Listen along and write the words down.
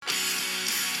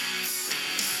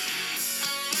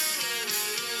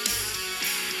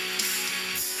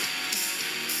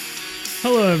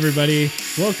Hello, everybody.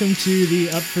 Welcome to the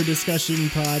Up for Discussion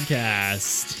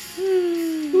podcast.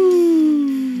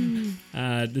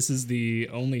 This is the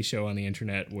only show on the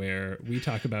internet where we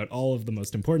talk about all of the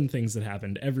most important things that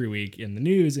happened every week in the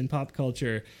news, in pop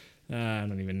culture. I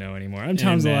don't even know anymore. I'm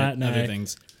Tom Zalatni. Other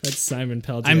things. That's Simon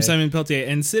Peltier. I'm Simon Peltier,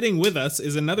 and sitting with us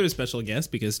is another special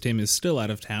guest because Tim is still out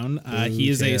of town. He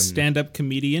is Tim. a stand-up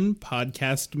comedian,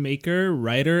 podcast maker,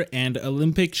 writer, and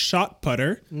Olympic shot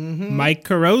putter, Mike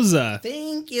Carosa.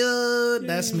 Thank you.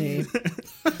 That's me.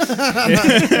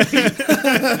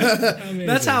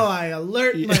 That's how I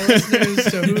alert my listeners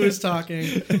to who is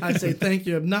talking. I say thank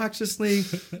you obnoxiously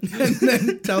and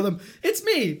then tell them it's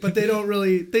me, but they don't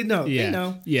really, they know. Yeah. They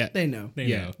know. Yeah. They know. They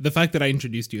Yeah, know. the fact that I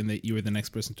introduced you and that you were the next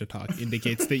person to talk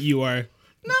indicates that you are.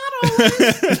 Not always.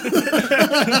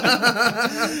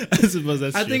 I suppose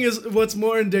that's I true. think is what's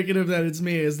more indicative that it's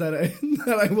me is that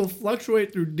I will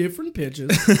fluctuate through different pitches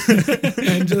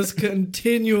and just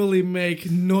continually make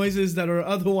noises that are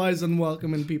otherwise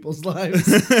unwelcome in people's lives.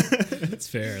 That's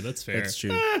fair. That's fair. That's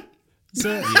true. So,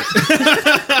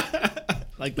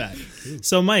 like that.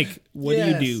 So, Mike, what do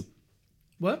you do?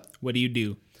 What? What do you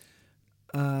do?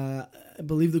 I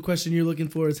believe the question you're looking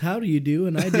for is how do you do?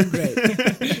 And I do great.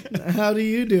 How do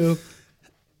you do?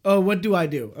 Oh, what do I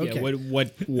do? Okay. Yeah,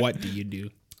 what do you do?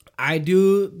 I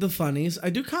do the funnies. I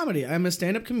do comedy. I'm a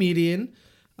stand-up comedian.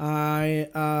 You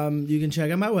can check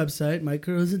out my website,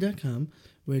 MikeCarosa.com,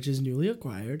 which is newly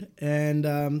acquired. And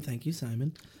thank you,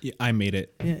 Simon. Yeah, I made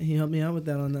it. Yeah, he helped me out with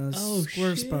that on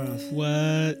Squarespace.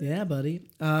 What? Yeah, buddy.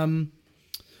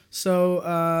 So,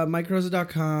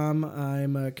 MikeCarosa.com.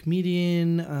 I'm a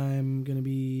comedian. I'm going to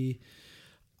be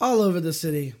all over the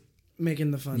city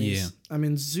making the funnies. Yeah. I'm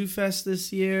in ZooFest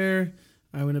this year.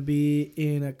 I'm going to be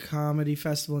in a comedy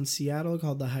festival in Seattle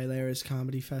called the Hilarious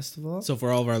Comedy Festival. So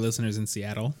for all of our listeners in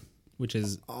Seattle, which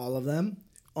is All of them.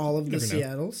 All of the never know.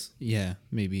 Seattles.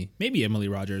 maybe Emily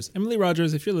Rogers. Emily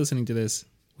Rogers, if you're listening to this,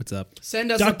 what's up?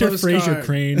 Send us Dr. a postcard. Fraser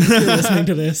Crane, if you're listening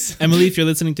to this. Emily, if you're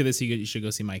listening to this, you should go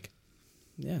see Mike.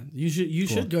 Yeah, you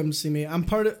should come see me. I'm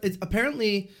part of it.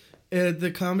 Apparently,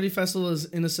 the comedy festival is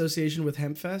in association with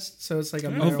Hempfest, so it's like a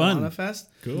marijuana fun. fest.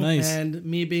 Cool. Nice. And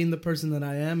me being the person that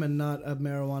I am, and not a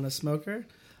marijuana smoker.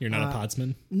 You're not a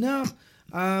podsman? No,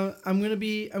 I'm gonna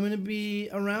be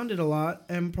around it a lot,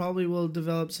 and probably will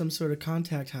develop some sort of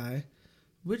contact high,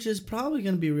 which is probably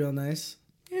gonna be real nice.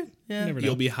 Yeah. Never know.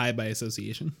 You'll be high by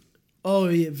association. Oh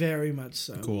yeah, very much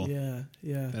so. Cool. Yeah.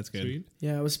 That's good. Sweet.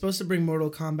 Yeah, I was supposed to bring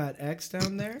Mortal Kombat X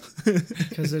down there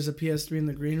because there's a PS3 in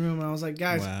the green room. And I was like,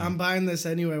 guys, Wow. I'm buying this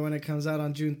anyway when it comes out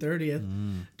on June 30th.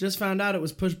 Just found out it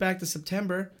was pushed back to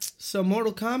September. So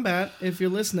Mortal Kombat, if you're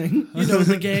listening, you know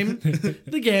the game.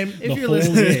 The game, if The you're whole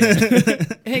listening.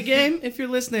 game. Hey, game, if you're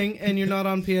listening and you're not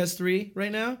on PS3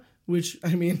 right now, which,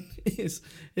 I mean,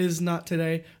 is not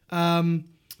today,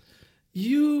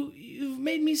 you've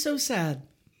made me so sad.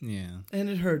 Yeah. And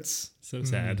it hurts. So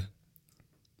sad.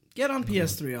 Get on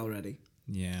PS3 already.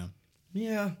 Yeah.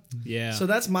 Yeah. Yeah. So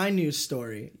that's my news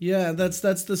story. Yeah, that's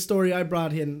the story I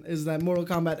brought in, is that Mortal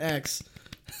Kombat X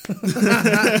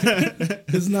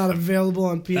is not available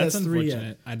on PS3 that's yet.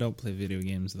 unfortunate. I don't play video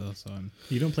games though, so I'm.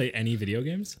 You don't play any video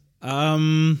games?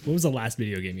 Um. What was the last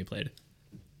video game you played?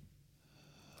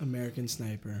 American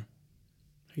Sniper.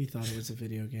 He thought it was a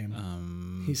video game.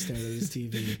 Um. He stared at his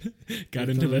TV. Got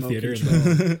with into a the remote theater.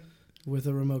 control. With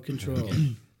a remote control.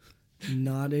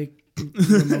 Not a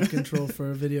remote control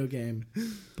for a video game,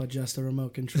 but just a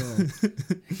remote control.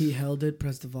 He held it,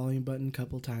 pressed the volume button a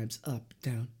couple times. Up,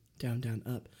 down, down, down,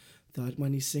 up. Thought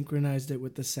when he synchronized it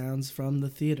with the sounds from the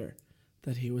theater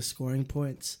that he was scoring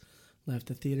points. Left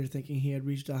the theater thinking he had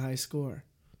reached a high score.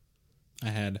 I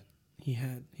had He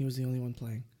had. He was the only one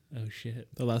playing. Oh, shit.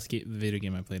 the last video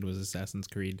game I played was Assassin's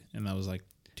Creed, and that was like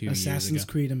 2 years Assassin's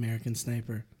ago. Creed American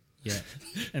Sniper. Yeah,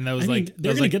 and that was I mean, like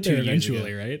they're that was going like to get 2 there years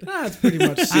eventually, ago. right? That's pretty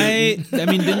much it. I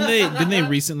mean, didn't they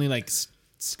recently like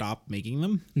stop making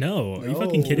them? No. Are you No.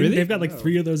 fucking kidding? Really? They've got like No.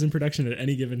 3 of those in production at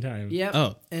any given time. Yeah.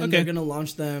 Oh, and okay. they're gonna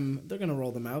launch them. They're gonna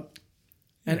roll them out.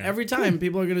 And Yeah. every time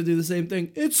people are gonna do the same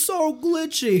thing. It's so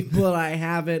glitchy, but I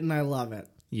have it and I love it.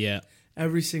 Yeah,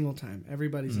 Every single time,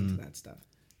 everybody's into that stuff.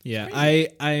 yeah. I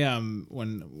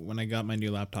when I got my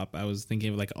new laptop, I was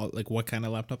thinking of like what kind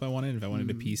of laptop I wanted. If I wanted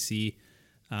a PC,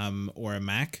 or a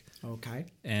Mac. Okay.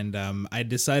 And I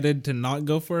decided to not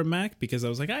go for a Mac because I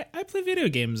was like, I play video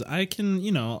games. I can,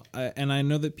 and I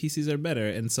know that PCs are better.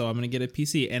 And so I'm going to get a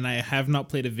PC. And I have not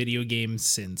played a video game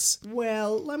since.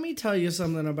 Well, let me tell you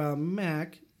something about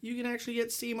Mac. You can actually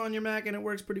get Steam on your Mac, and it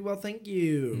works pretty well. Thank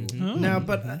you. Oh. Now,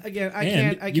 but again, I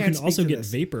And can't. you can speak also to get this.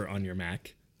 Vapor on your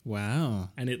Mac, Wow.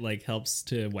 and it like helps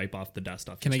to wipe off the dust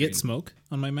off. Can your I get screen. smoke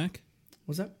on my Mac?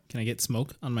 What's that? Can I get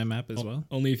smoke on my map as well?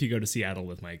 Only if you go to Seattle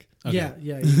with Mike. Okay. Yeah,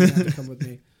 you're gonna have to come with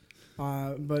me.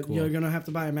 But Cool. you're gonna have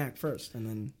to buy a Mac first, and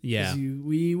then 'cause Yeah.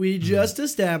 we just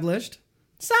established,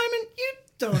 Simon, you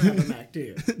don't have a Mac, do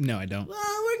you? No, I don't. Well,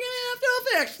 we're gonna have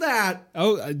to fix that.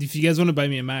 Oh, if you guys want to buy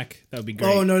me a Mac, that would be great.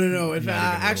 Oh no! If Not even a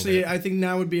actually, little I think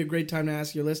now would be a great time to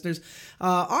ask your listeners.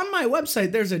 On my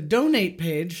website, there's a donate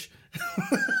page.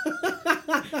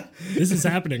 This is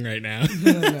happening right now.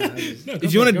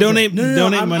 If you want to donate,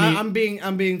 donate money.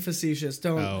 I'm being facetious.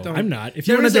 Don't. I'm not. If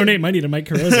you There want is to a- donate money to Mike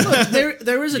Carosa,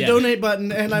 There is a Yeah. donate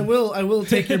button, and I will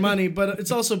take your money, but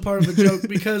it's also part of a joke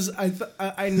because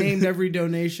I named every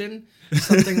donation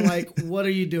something like, "What are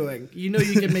you doing? You know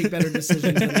you can make better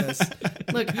decisions than this."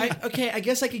 Look, I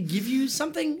guess I could give you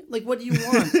something. Like, what do you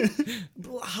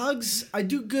want? Hugs. I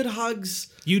do good hugs.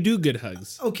 You do good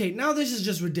hugs. Okay, now this is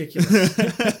just ridiculous.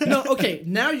 No, okay,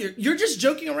 now you're just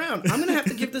joking around. I'm gonna have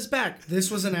to give this back. This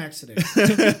was an accident.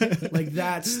 Like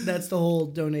that's the whole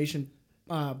donation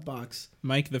box.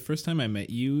 Mike, the first time I met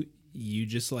you, you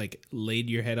just like laid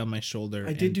your head on my shoulder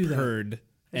I did and do that. purred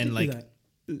I and did like do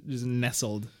that. just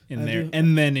nestled in I there do.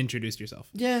 and then introduced yourself.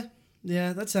 Yeah,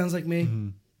 that sounds like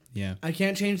me. Yeah. I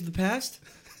can't change the past.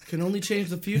 Can only change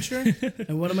the future.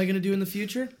 And what am I gonna do in the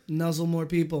future? Nuzzle more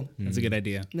people. That's a good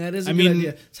idea. That is a I good mean-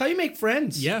 idea. It's how you make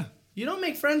friends. Yeah. You don't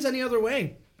make friends any other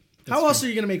way. How else are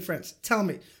you going to make friends? Tell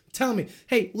me.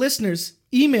 Hey, listeners,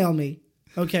 email me.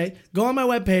 Okay? Go on my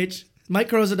webpage,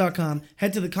 MikeCarosa.com,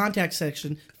 head to the contact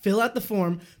section, fill out the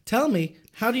form, tell me,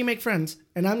 how do you make friends?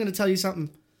 And I'm going to tell you something.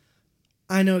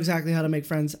 I know exactly how to make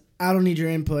friends. I don't need your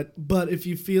input. But if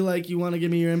you feel like you want to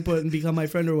give me your input and become my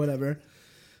friend or whatever,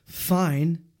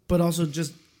 fine. But also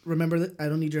just remember that I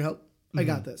don't need your help. I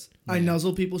got this. I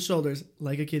nuzzle people's shoulders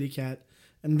like a kitty cat.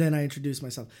 And then I introduce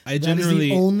myself. I That is generally-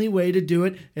 the only way to do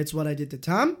it. It's what I did to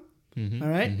Tom. Mm-hmm. All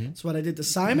right? It's what I did to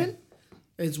Simon.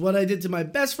 It's what I did to my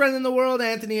best friend in the world,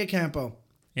 Anthony Acampo.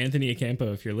 Anthony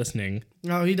Acampo, if you're listening,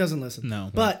 No, he doesn't listen. No.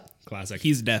 But, classic.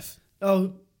 He's deaf.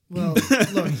 well,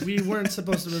 look, we weren't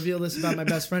supposed to reveal this about my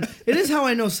best friend. It is how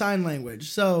I know sign language.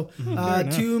 So,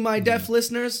 to my deaf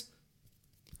listeners,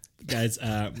 Guys,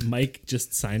 Mike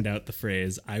just signed out the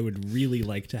phrase, "I would really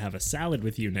like to have a salad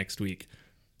with you next week."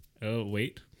 Oh,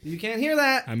 wait. you can't hear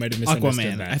that. I might have misunderstood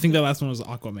Aquaman. that. I think the last one was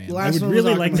Aquaman. Last I would one was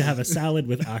really like to Aquaman. have a salad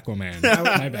with Aquaman.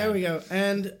 My bad. There we go.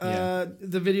 And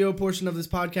the video portion of this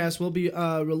podcast will be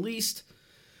released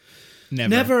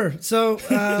never. So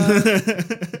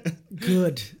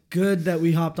good that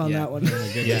we hopped on Yeah. that one.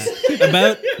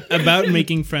 Yeah. about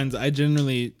making friends, I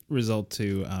generally result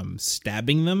to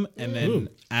stabbing them and then Ooh.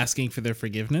 asking for their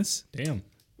forgiveness. Damn.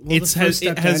 Well, the first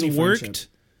step It to has any worked friendship.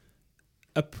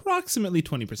 approximately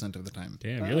 20% of the time.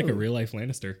 Damn, you're like a real life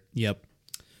Lannister. Yep.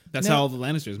 That's Now- how all the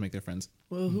Lannisters make their friends.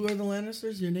 Well, who are the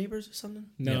Lannisters? Your neighbors or something?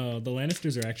 No, the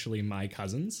Lannisters are actually my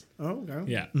cousins. Oh,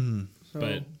 okay. Yeah. So,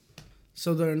 But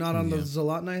so they're not on the Yeah.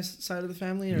 Zolotny side of the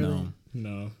family? Or No.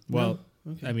 no. Well,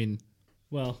 Okay. I mean,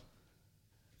 Well,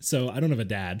 so I don't have a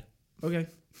dad. Okay.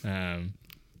 yeah.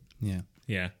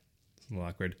 Yeah. It's a little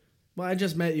awkward. Well, I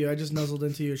just met you. I just nuzzled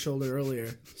into your shoulder earlier.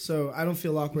 So I don't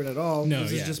feel awkward at all. No,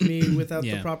 this yeah. is just me without the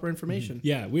Yeah. proper information.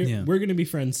 Yeah, we're gonna be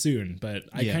friends soon, but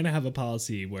I Yeah. kind of have a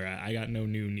policy where I got no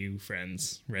new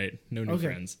friends, right? No new Okay.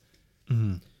 friends.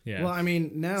 Yeah. Well, I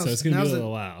mean, so it's gonna be a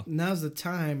little while. now's the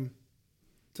time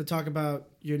to talk about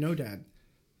your no dad.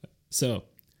 So,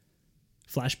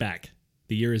 flashback.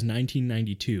 The year is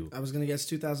 1992. I was going to guess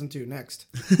 2002. Next.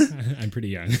 I'm pretty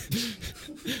young.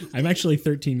 I'm actually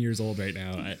 13 years old right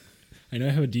now. I know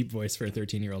I have a deep voice for a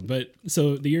 13-year-old, but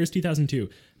so the year is 2002,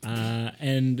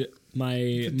 and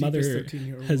my mother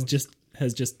 13-year-old has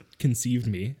voice. just conceived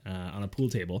me on a pool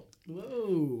table.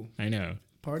 Whoa. I know.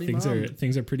 Party things mom.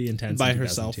 are pretty intense By in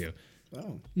herself? 2002.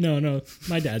 Oh. No,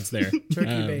 my dad's there. Turkey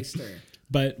baster.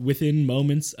 But within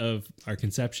moments of our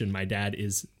conception, my dad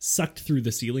is sucked through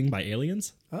the ceiling by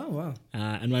aliens. Oh, wow.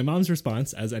 And my mom's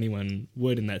response, as anyone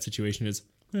would in that situation, is,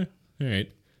 all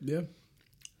right. Yeah.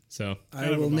 So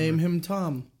I will name him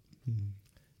Tom.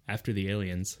 after the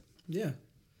aliens. Yeah.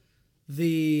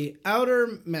 The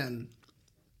Outer Men.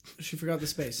 She forgot the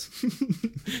space.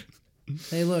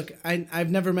 Hey, look, I've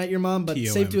never met your mom, but TOM.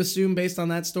 safe to assume based on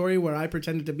that story where I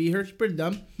pretended to be her, she's pretty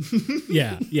dumb.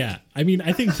 Yeah. I mean,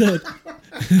 I think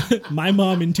that my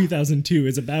mom in 2002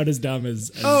 is about as dumb as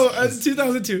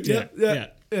 2002. yeah.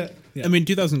 Yeah. I mean,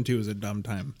 2002 is a dumb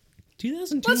time.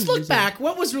 2002. Let's look was back.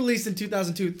 What was released in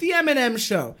 2002? The Eminem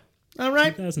Show. All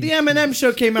right? 2002. The Eminem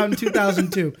Show came out in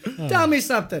 2002. Tell me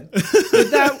something.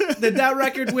 Did that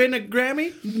record win a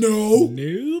Grammy? No.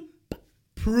 Nope.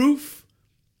 Proof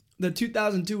that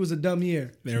 2002 was a dumb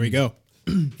year. There we go.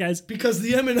 Guys, Because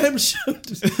the Eminem show.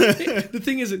 The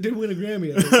thing is, it did win a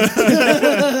Grammy.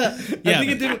 I think. Yeah. I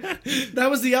think it did. That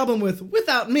was the album with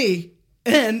 "Without Me"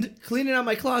 and "Cleaning Out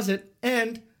My Closet"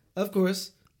 and, of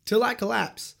course, "Till I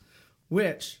Collapse,"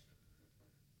 which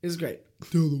is great.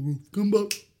 Till the roof come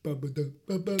up,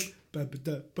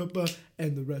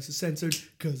 and the rest is censored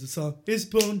because the song is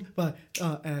pwned by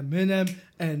Eminem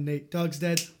and Nate Dogg's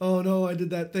dead. Oh no, I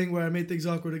did that thing where I made things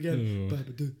awkward again.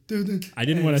 I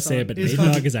didn't want to say it, but Nate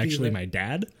Dogg is actually my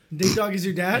dad, Nate Dogg is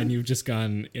your dad? and you've just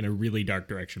gone in a really dark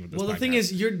direction with this. Well, the thing podcast.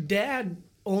 is, your dad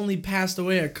only passed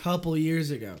away a couple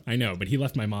years ago. I know, but he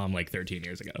left my mom like 13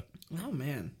 years ago. Oh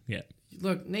man. Yeah.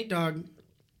 Look, Nate Dogg,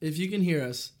 if you can hear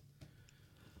us,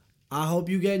 I hope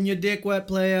you getting your dick wet,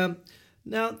 playa.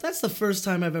 Now, that's the first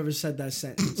time I've ever said that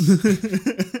sentence.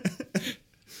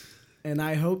 And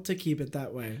I hope to keep it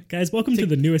that way. Guys, welcome to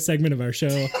the newest segment of our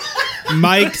show.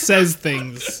 Mike says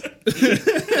things.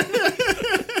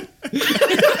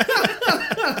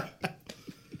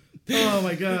 Oh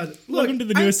my God. Look, Welcome to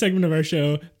the newest segment of our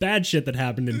show, Bad Shit That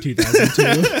Happened in 2002.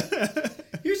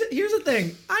 here's the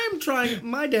thing. I am trying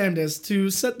my damnedest to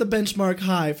set the benchmark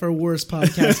high for worst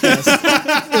podcast guest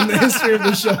in the history of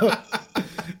the show.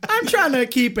 I'm trying to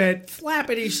keep it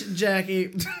flappity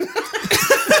Jackie.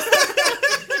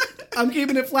 I'm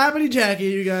keeping it flappity Jackie,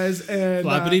 you guys. And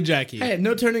Flappity Jackie. Hey,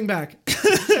 no turning back.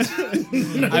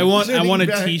 I want a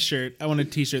back. T-shirt. I want a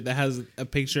T-shirt that has a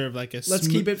picture of like a Let's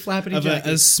keep it flappity of Jackie.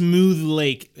 a smooth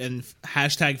lake and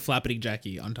hashtag Flappity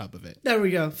Jackie on top of it. There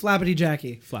we go, flappity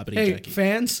Jackie. Flappity Hey, Jackie.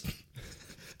 fans,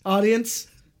 audience,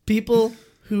 people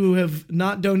who have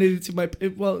not donated to my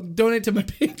donate to my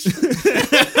page.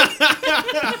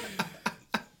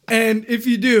 And if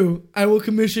you do, I will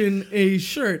commission a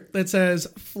shirt that says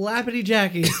Flappity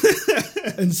Jackie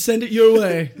and send it your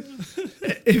way.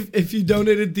 If you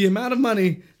donated the amount of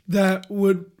money that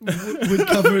would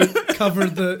cover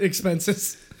the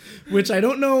expenses, which I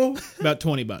don't know. About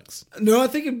 $20. No, I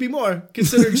think it'd be more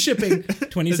considering shipping.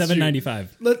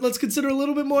 $27.95. Let's consider a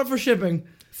little bit more for shipping.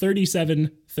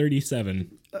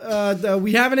 $37.37.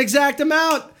 We have an exact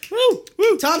amount. Woo!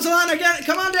 Woo! Tom Solana,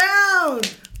 come on down.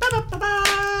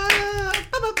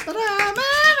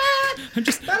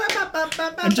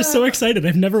 I'm just so excited.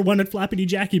 I've never won at Flappity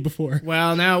Jackie before.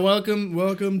 Well, now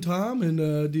welcome, Tom. And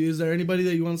is there anybody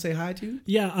that you want to say hi to?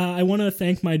 Yeah, I want to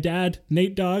thank my dad,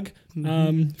 Nate Dogg,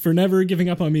 for never giving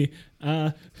up on me.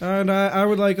 And I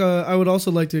would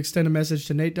also like to extend a message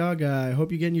to Nate Dogg. I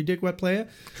hope you're getting your dick wet, playa.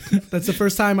 That's the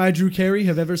first time I, Drew Carey,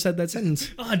 have ever said that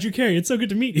sentence. Drew Carey, it's so good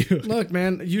to meet you. Look,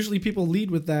 man, usually people lead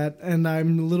with that, and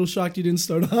I'm a little shocked you didn't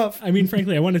start off. I mean,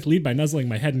 frankly, I wanted to lead by nuzzling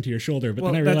my head into your shoulder, but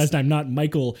Well, then I realized I'm not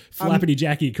Michael Flappity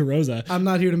Jackie Carosa. I'm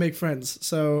not here to make friends,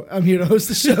 so I'm here to host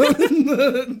the show.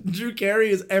 Drew Carey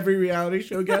is every reality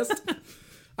show guest.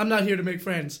 I'm not here to make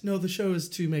friends. No, the show is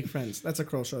to make friends. That's a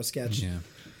Kroll Show sketch. Yeah.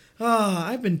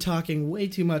 I've been talking way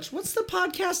too much. What's the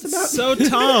podcast about? So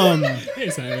Tom, Hey,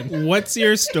 Simon. what's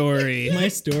your story? My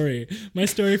story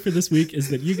for this week is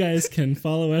that you guys can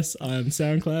follow us on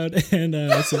SoundCloud and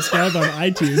subscribe on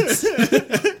iTunes.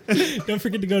 Don't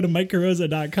forget to go to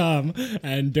MikeCarosa.com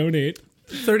and donate.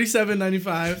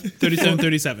 $37.95.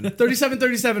 37.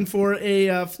 $37.37 for a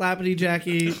Flappity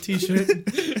Jackie t-shirt.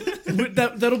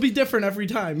 That'll be different every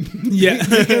time. Yeah.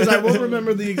 Because I won't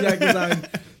remember the exact design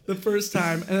the first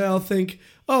time, and I'll think,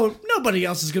 oh, nobody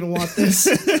else is going to want this.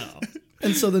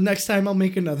 And so the next time I'll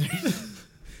make another.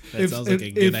 That sounds like a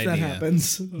good idea. If that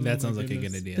happens. That sounds like a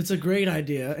good idea. It's a great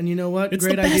idea. And you know what? It's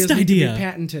great the best ideas need to be idea.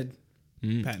 patented.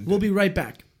 Patent. We'll be right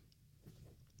back.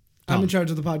 I'm Tom. in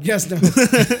charge of the podcast now.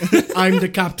 I'm the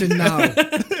captain now.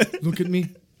 Look at me.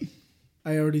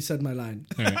 I already said my line.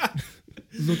 All right.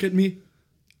 Look at me.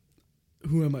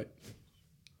 Who am I?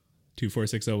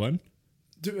 24601.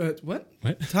 What?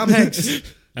 What? Tom Hanks.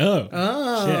 Oh.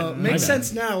 Oh, Shit, my makes bad.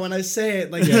 sense now when I say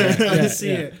it. Like, I can see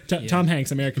it. Tom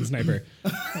Hanks, American Sniper.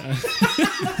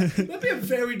 That'd be a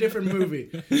very different movie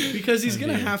because he's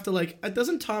gonna have to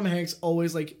Doesn't Tom Hanks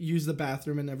always use the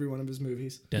bathroom in every one of his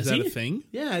movies? Does Is that he? a thing?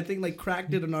 Yeah, I think Crack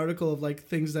did an article of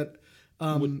things that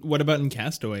What about in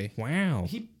Castaway? Wow.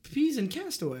 he pees in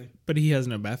Castaway. But he has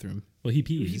no bathroom. Well, he He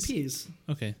pees. pees.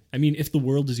 Okay. I mean, if the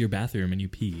world is your bathroom and you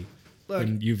pee, Look,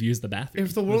 then you've used the bathroom.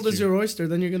 if the world is your oyster,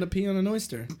 then you're gonna pee on an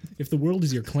oyster. If the world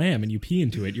is your clam and you pee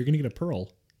into it, you're going to get a pearl.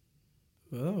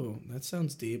 Oh, that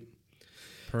sounds deep.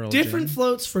 Pearl Different Jam.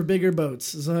 floats for bigger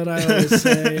boats is what I always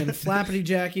say. And Flappity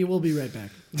Jackie, we'll be right back.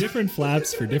 Different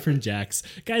flaps for different jacks.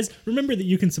 Guys, remember that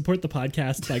you can support the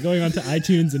podcast by going onto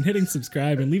iTunes and hitting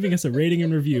subscribe and leaving us a rating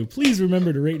and review. Please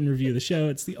remember to rate and review the show.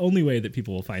 It's the only way that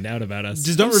people will find out about us.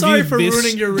 Just don't I'm sorry for this.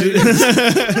 ruining your ratings.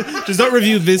 Just don't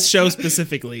review this show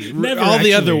specifically. Never All the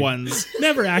actually. other ones.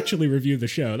 Never actually review the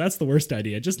show. That's the worst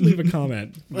idea. Just leave a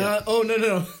comment. Oh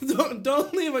no!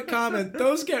 Don't leave a comment.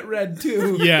 Those get read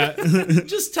too. Yeah.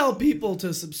 Just tell people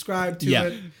to subscribe to Yeah.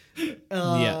 it.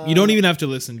 Yeah. You don't even have to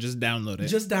listen. Just download it.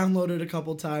 Just download it a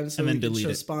couple times so And then we can delete show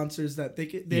it. sponsors that they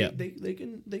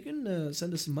can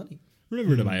send us some money.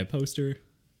 Remember to buy a poster.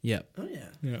 yeah. Oh yeah.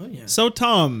 Yeah. Oh yeah. So,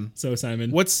 Tom, So,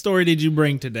 Simon. what story did you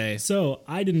bring today? So,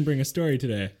 I didn't bring a story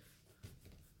today.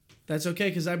 That's okay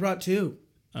because I brought two.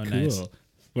 Oh, Cool. nice.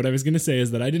 What I was going to say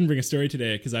is that I didn't bring a story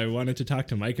today because I wanted to talk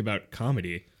to Mike about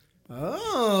comedy.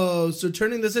 Oh, so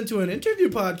turning this into an interview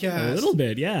podcast. A little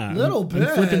bit, yeah. Little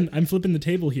bit. I'm flipping the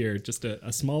table here, just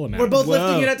a small amount. We're both Whoa.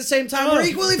 lifting it at the same time. We're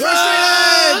equally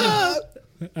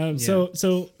frustrated. So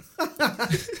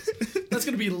That's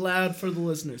gonna be loud for the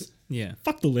listeners. Yeah.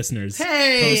 fuck the listeners. I was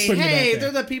Hey, putting it out hey, there.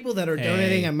 they're the people that are Hey.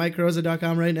 donating at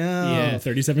MikeRosa.com right now. Yeah.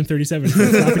 3737 for a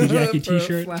Flappity Jackie For a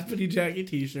t-shirt. Flappity Jackie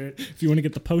t-shirt. If you want to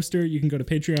get the poster, you can go to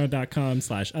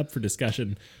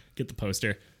patreon.com/up-for-discussion. Get the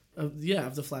poster. Of the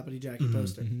Flappity Jackie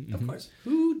poster. Of course.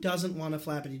 Who doesn't want a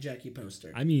Flappity Jackie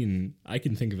poster? I mean, I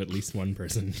can think of at least one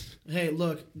person. Hey,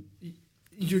 look,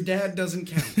 your dad doesn't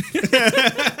count.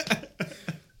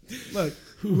 Look,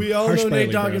 we all harsh know Nate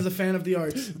spelling, Dogg bro. is a fan of the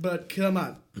arts, but come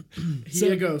on. He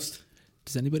So- a ghost.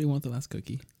 Does anybody want the last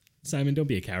cookie? Simon, don't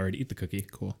be a coward. Eat the cookie.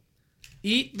 Cool.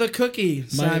 Eat the cookie,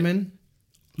 Simon.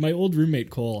 My old roommate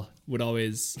Cole would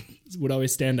always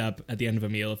stand up at the end of a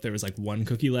meal if there was like one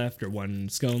cookie left or one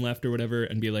scone left or whatever,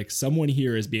 and be like, "Someone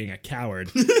here is being a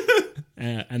coward."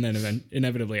 And then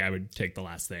inevitably, I would take the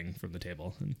last thing from the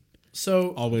table. And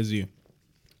So Always you.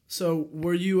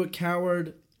 were you a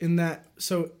coward in that?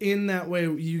 So in that way,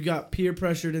 you got peer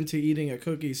pressured into eating a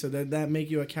cookie. So did that make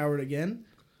you a coward again?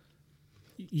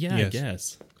 yeah, I Yes.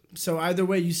 guess. So either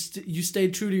way, you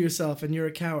stayed true to yourself, and you're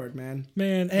a coward, man.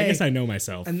 Man, I Hey. guess I know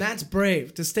myself. And that's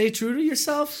brave. To stay true to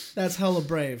yourself, that's hella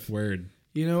brave. Word.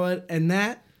 You know what? And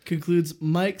that concludes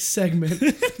Mike's segment.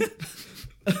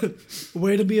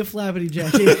 Way to be a Flappity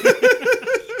Jackie.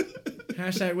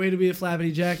 Hashtag way to be a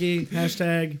Flappity Jackie.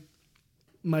 Hashtag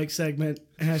Mike's segment.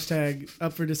 Hashtag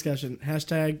up for discussion.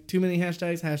 Hashtag too many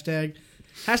hashtags. Hashtag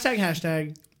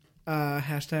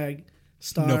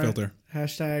star. No filter.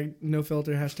 Hashtag no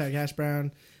filter. Hashtag hash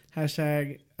brown.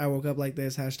 Hashtag I woke up like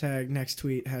this. Hashtag next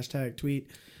tweet. Hashtag tweet.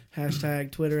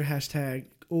 Hashtag Twitter. Hashtag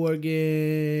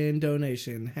organ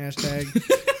donation. Hashtag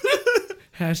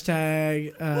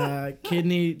hashtag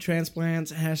kidney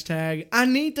transplants. Hashtag I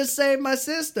need to save my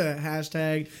sister.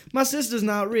 Hashtag my sister's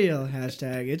not real.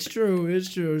 Hashtag it's true.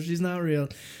 She's not real.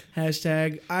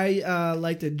 Hashtag I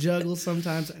like to juggle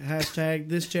sometimes. Hashtag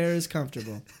this chair is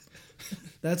comfortable.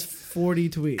 That's 40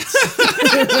 tweets.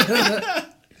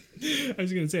 I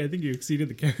was going to say, I think you exceeded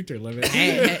the character limit.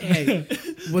 Hey.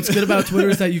 What's good about Twitter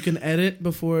is that you can edit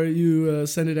before you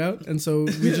send it out. And so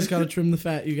we just got to trim the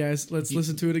fat, you guys. Let's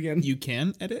listen to it again. You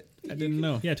can edit? I didn't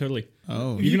know. Yeah, totally.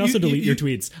 Oh. You can also delete your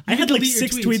you- tweets. I had can like delete your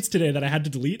 6 tweets. tweets today that I had to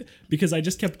delete because I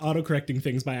just kept auto-correcting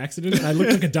things by accident, and I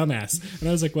looked like a dumbass. And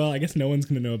I was like, well, I guess no one's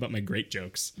going to know about my great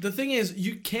jokes. The thing is,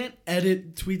 you can't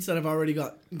edit tweets that have already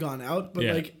gone out, but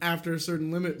Yeah. like after a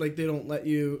certain limit, like they don't let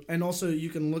you. And also, you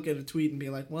can look at a tweet and be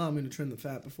like, "Well, I'm going to trim the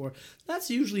fat before." That's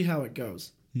usually how it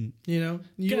goes. You know,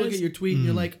 you look Guys- at your tweet and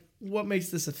you're like, "What makes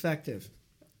this effective?"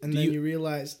 And then you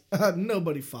realize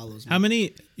nobody follows me. How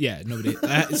many? Yeah, nobody.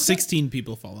 16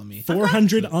 people follow me.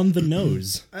 400 on the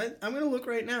nose. I'm going to look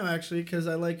right now actually because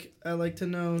I like to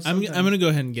know. I'm sometimes. going to go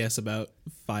ahead and guess about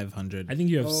 500. I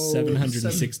think you have Oh,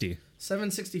 760.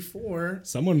 764.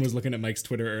 Someone was looking at Mike's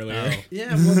Twitter earlier.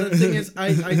 Yeah, well the thing is,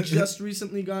 I just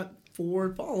recently got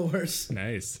 4 followers.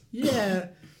 Nice. Yeah,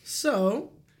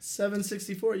 so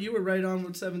 764. You were right on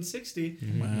with 760.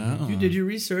 Wow. You did your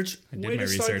research. did Way my to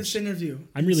start this research. interview.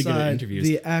 I'm really good at Inside interviews.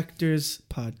 The Actors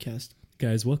Podcast.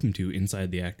 Guys, welcome to Inside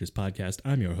the Actors Podcast.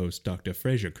 I'm your host, Dr.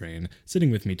 Fraser Crane.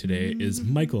 Sitting with me today is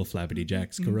Michael Flappity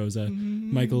Jacks Carosa.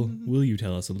 Michael, will you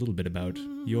tell us a little bit about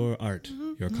your art,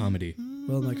 your comedy?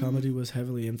 Well, my comedy was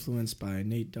heavily influenced by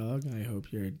Nate Dogg. I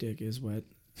hope your dick is wet,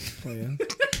 playa.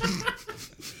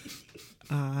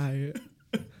 I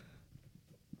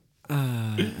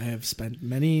have spent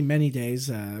many days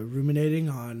ruminating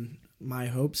on my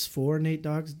hopes for Nate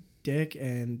Dogg's dick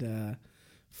and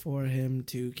for him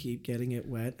to keep getting it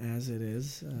wet as it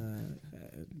is,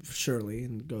 surely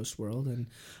in Ghost World. And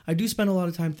I do spend a lot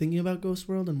of time thinking about Ghost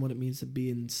World and what it means to be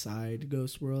inside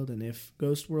Ghost World, and if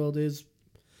Ghost World is,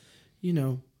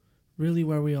 really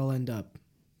where we all end up.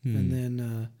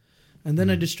 And then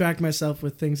I distract myself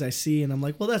with things I see, and I'm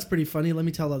like, well, that's pretty funny. Let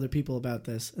me tell other people about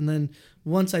this. And then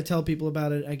once I tell people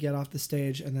about it, I get off the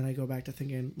stage, and then I go back to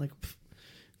thinking, like,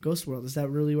 Ghost World, is that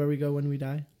really where we go when we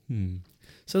die?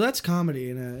 So that's comedy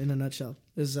in a nutshell.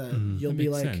 Is you'll That be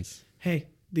makes like, sense. hey,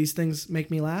 these things make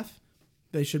me laugh.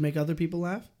 They should make other people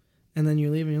laugh. And then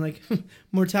you leave, and you're like,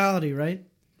 mortality, right?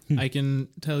 I can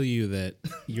tell you that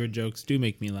your jokes do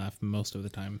make me laugh most of the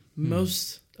time.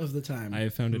 Most of the time. I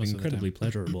have found it Most of the incredibly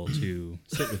pleasurable to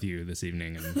sit with you this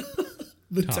evening. And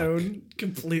The talk. tone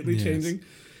completely Yes. changing.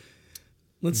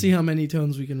 Let's see how many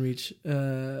tones we can reach.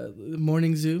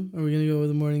 Morning Zoo. Are we going to go with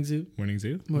the Morning Zoo? Morning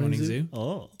Zoo? Morning Zoo.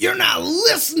 Oh. You're not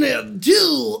listening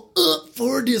to Up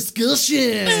for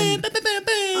Discussion.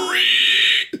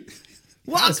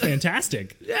 That was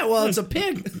fantastic. Yeah, well, it's a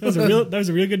pig. That was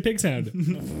a real good pig sound.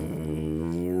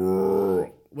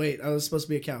 Wait, I was supposed to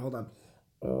be a cow. Hold on.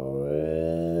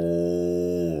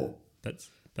 That's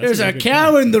There's really a good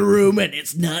cow sound. in the room, and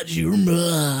it's not your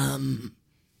mom.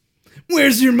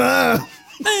 Where's your mom?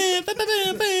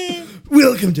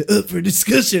 Welcome to Up for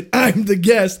Discussion. I'm the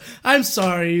guest. I'm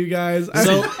sorry, you guys.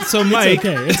 So Mike,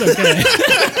 It's okay.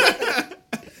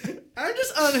 I'm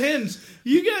just unhinged.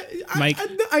 You guys, Mike.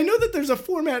 I know that there's a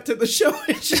format to the show.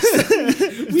 It's just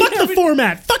Fuck the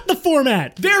format. Fuck the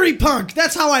format. very punk.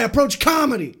 That's how I approach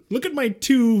comedy. Look at my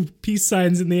 2 peace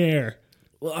signs in the air.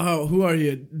 Well, oh, who are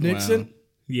you, Nixon?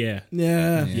 Yeah.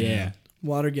 Yeah. Yeah.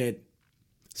 Watergate.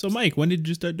 so Mike, when did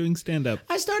you start doing stand up?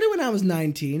 I started when I was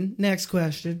 19. Next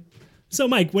question. So,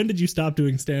 Mike, when did you stop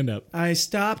doing stand-up? I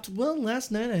stopped. Well,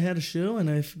 last night I had a show and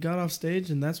I got off stage,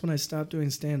 and that's when I stopped doing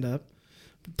stand up.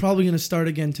 Probably going to start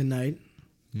again tonight.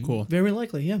 Cool. Very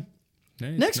likely, yeah.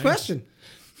 Nice, Next nice. question.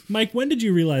 Mike, when did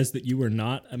you realize that you were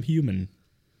not a human?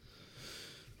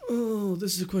 Oh,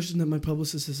 this is a question that my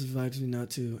publicist has advised me not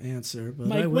to answer. But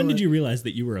Mike, I when will- did you realize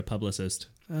that you were a publicist?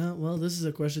 Well, this is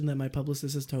a question that my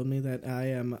publicist has told me that I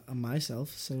am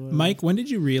myself. So, Mike, when did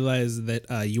you realize that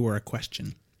you were a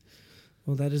question?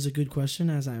 well, that is a good question.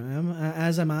 As I am,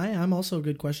 as am I. I'm also a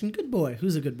good question. Good boy.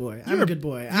 Who's a good boy? I'm a good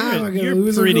boy. you're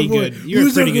Who's a pretty boy? good. You're a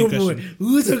Who's pretty good good boy? question.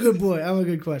 Who's a good boy? I'm a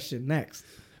good question. Next.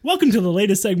 Welcome to the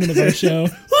latest segment of our show.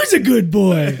 Who's a good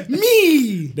boy?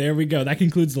 Me. There we go. That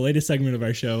concludes the latest segment of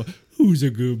our show. Who's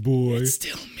a good boy?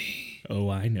 Still me. Oh,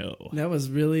 I know. That was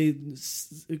really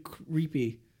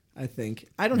creepy. I think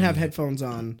I don't have headphones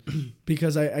on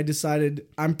because I decided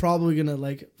I'm probably gonna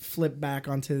like flip back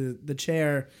onto the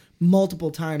chair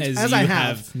multiple times as you I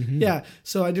have. Mm-hmm. Yeah,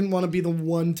 so I didn't want to be the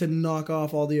one to knock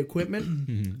off all the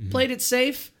equipment. Played it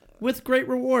safe with great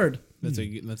reward. That was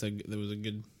a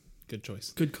good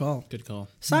choice. Good call. Good call.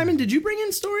 Simon, did you bring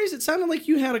in stories? It sounded like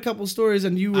you had a couple stories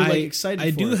and you were like excited.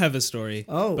 I for do it. have a story.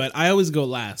 Oh. But I always go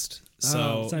last.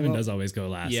 So Simon does always go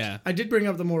last. yeah. I did bring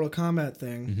up the Mortal Kombat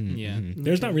thing. Yeah.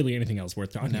 There's not really anything else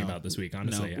worth talking No. about this week,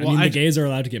 honestly. No. Well, I mean, I- the gays are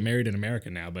allowed to get married in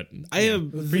America now, but I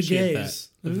appreciate gays.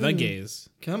 that. The gays.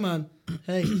 Come on,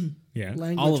 hey, yeah.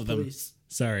 language, All of them. please.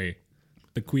 Sorry.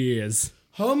 The queers.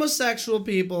 Homosexual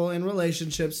people in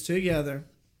relationships together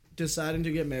deciding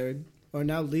to get married are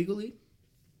now legally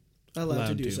allowed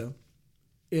to do so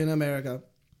in America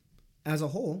as a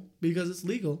whole because it's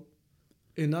legal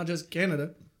in not just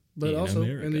Canada but In also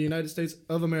America. in the United States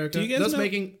of America, Do you guys thus know-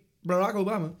 making Barack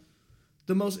Obama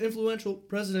the most influential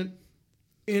president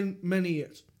in many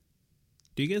years.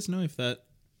 Do you guys know if that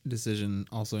decision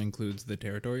also includes the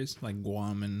territories like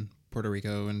Guam and Puerto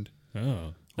Rico and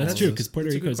Oh. That's of true, those. because Puerto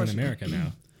That's a good Rico's in question. America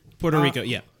now. Puerto Rico?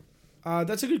 Yeah.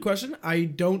 That's a good question. I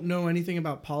don't know anything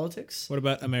about politics. What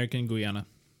about American Guyana?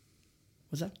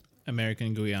 What's that?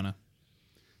 American Guyana.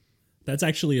 That's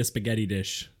actually a spaghetti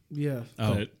dish, Yeah.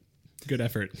 Oh. but good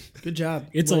effort. Good job.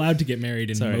 It's What- allowed to get married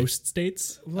in Sorry. most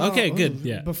states. Well, Okay, good.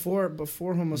 Yeah. Before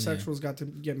homosexuals got to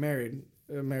get married,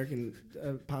 American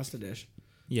pasta dish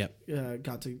Yeah.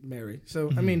 got to marry.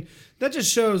 So I mean, that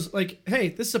just shows like, hey,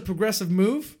 this is a progressive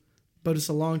move, but it's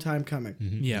a long time coming.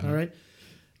 Yeah. All right.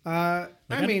 Like,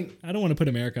 I mean, I don't want to put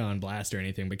America on blast or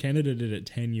anything, but Canada did it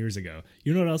 10 years ago.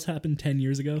 You know what else happened 10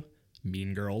 years ago?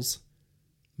 Mean Girls.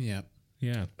 Yeah.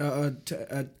 Yeah.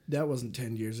 that wasn't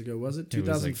 10 years ago, was it? It was,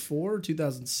 2004 or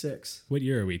 2006 What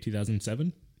year are we?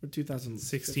 2007? or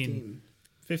 2016?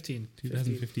 15.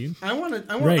 2015? I want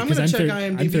to. Right, I'm 'cause going to check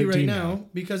I'm IMDb 13 right now. now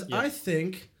because I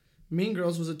think Mean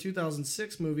Girls was a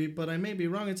 2006 movie, but I may be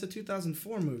wrong. It's a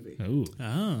 2004 movie. Oh.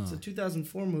 Oh. It's a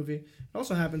 2004 movie. It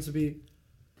also happens to be.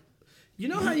 You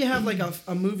know how you have like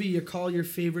a movie you call your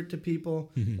favorite to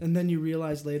people, and then you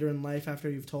realize later in life, after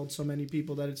you've told so many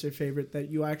people that it's your favorite,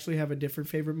 that you actually have a different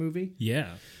favorite movie? Yeah.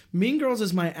 Mean Girls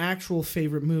is my actual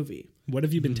favorite movie. What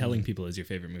have you been telling people is your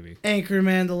favorite movie?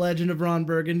 Anchorman: The Legend of Ron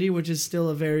Burgundy, which is still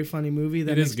a very funny movie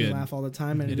that It is makes me good. laugh all the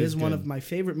time, and It it is is one good. of my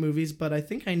favorite movies, but I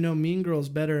think I know Mean Girls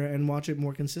better and watch it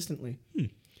more consistently.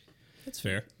 That's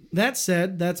fair. That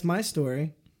said, that's my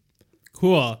story.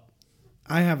 Cool.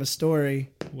 I have a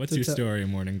story. What's to your tell- story,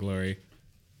 Morning Glory?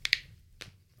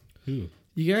 Ooh.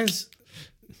 You guys,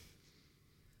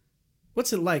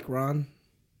 what's it like, Ron?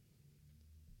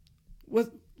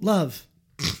 What love?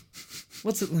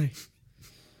 What's it like?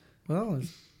 Well,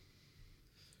 it's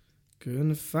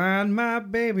gonna find my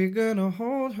baby, gonna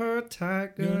hold her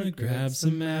tight, Gonna grab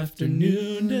some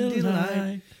afternoon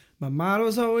delight. My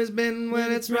motto's always been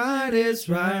when it's right, it's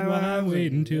right. Why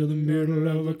wait until the middle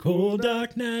of a cold,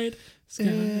 dark night? I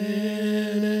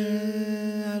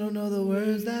don't know the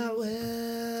words that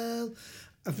well.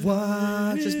 I've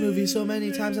watched this movie so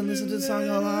many times and listened to the song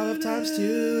a lot of times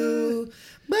too.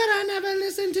 But I never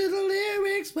listened to the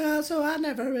lyrics well, so I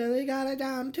never really got it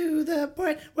down to the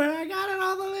point where I got it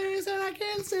all the lyrics and I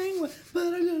can't sing well.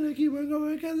 But I'm gonna keep on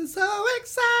going because it's so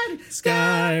exciting.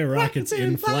 Sky rockets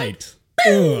in flight.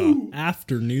 Ugh.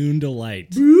 Afternoon delight.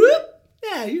 Boop.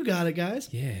 Yeah, you got it, guys.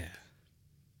 Yeah.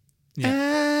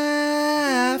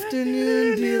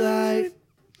 Afternoon delight.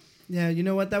 Yeah, you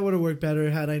know what? That would have worked better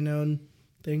had I known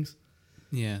things.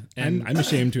 Yeah. I'm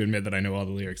ashamed to admit that I know all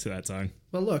the lyrics to that song.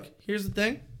 Well, look, here's the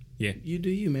thing. Yeah, You do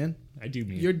you, man. I do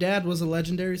mean. Your dad was a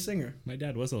legendary singer, My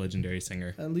dad was a legendary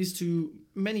singer. at least to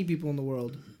many people in the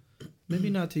world. Maybe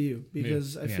not to you,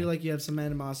 because I Yeah. feel like you have some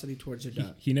animosity towards your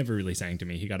dad. He never really sang to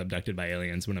me. He got abducted by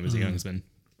aliens when I was a youngsman.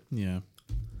 yeah.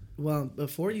 Well,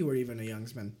 before you were even a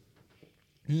youngsman.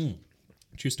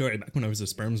 True story. Back when I was a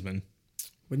spermsman.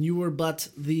 When you were but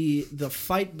the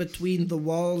fight between the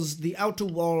walls, the outer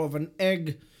wall of an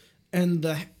egg and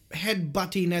the head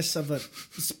buttiness of a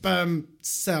sperm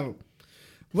cell.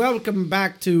 Welcome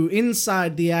back to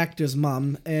Inside the Actor's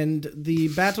Mum, and the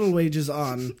battle wages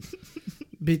on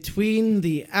between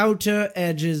the outer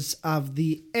edges of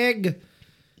the egg,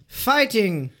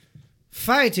 fighting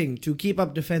to keep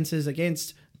up defenses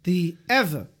against the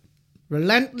ever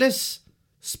relentless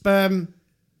sperm.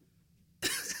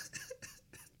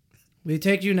 We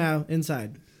take you now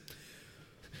inside.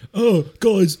 Oh,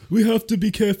 guys, we have to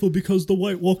be careful because the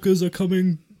White Walkers are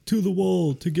coming to the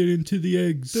wall to get into the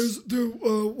eggs. The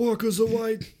walkers are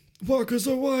white. Walkers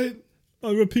are white.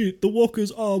 I repeat, the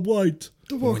Walkers are white.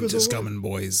 The walkers Winter's are white. coming,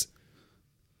 boys.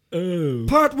 Oh.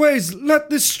 Part ways. Let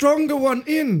this stronger one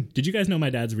in. Did you guys know my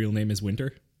dad's real name is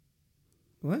Winter?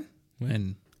 What?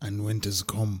 And winter's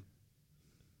come.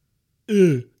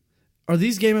 Are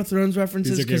these Game of Thrones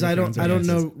references? These are Game Because of I don't. Thrones I don't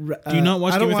know. Do you not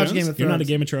watch I don't Game of watch Thrones? Game of Thrones. You're not a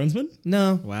Game of Thronesman?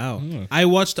 No. Wow. Oh. I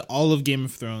watched all of Game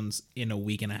of Thrones in a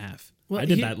week and a half. Well, I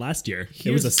did he- that last year.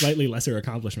 It was a slightly lesser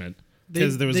accomplishment. They,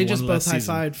 'Cause there was they one just last both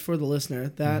season. high-fived for the listener.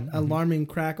 That alarming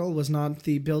crackle was not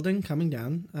the building coming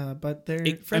down, but their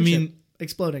friendship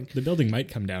exploding. The building might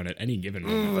come down at any given Oh,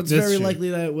 moment. it's That's very true. likely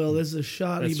that it will. This is a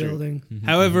shoddy That's true. building.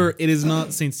 However, it is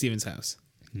not St. Stephen's house.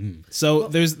 So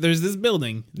there's this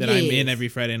building that I'm in Yes. every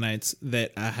Friday nights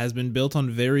that has been built on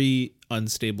very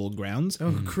unstable grounds.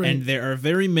 Oh, great. And there are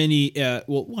very many.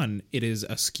 Well, one, it is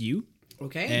askew,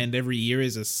 Okay. and every year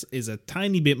is a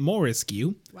tiny bit more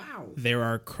askew. Wow. There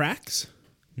are cracks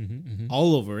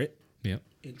all over it, Yeah.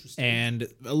 Interesting. and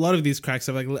a lot of these cracks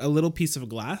have like a little piece of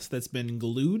glass that's been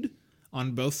glued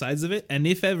on both sides of it. And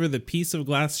if ever the piece of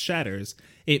glass shatters,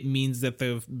 it means that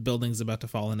the building's about to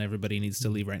fall and everybody needs to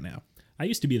leave right now. I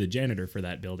used to be the janitor for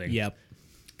that building. Yep.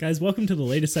 Guys, welcome to the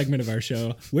latest segment of our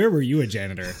show. Where were you a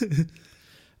janitor?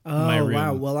 My Oh, room.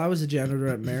 wow. Well, I was a janitor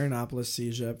at Marinopolis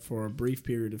CEGEP for a brief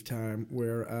period of time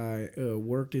where I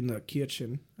worked in the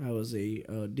kitchen. I was a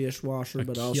dishwasher,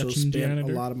 but also kitchen spent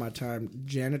janitor? a lot of my time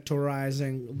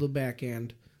janitorizing the back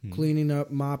end, cleaning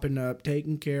up, mopping up,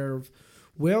 taking care of,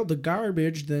 well, the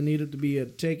garbage that needed to be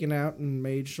taken out and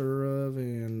made sure of.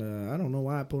 And I don't know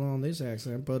why I put on this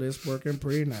accent, but it's working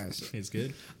pretty nice. It's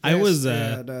good. I Yes, was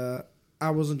and, I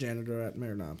was a janitor at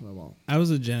Marinopolis. I was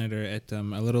a janitor at a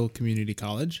little community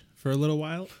college for a little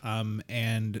while,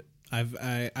 and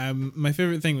I'm my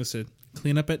favorite thing was to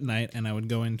clean up at night, and I would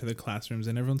go into the classrooms,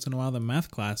 and every once in a while the math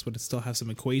class would still have some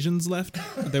equations left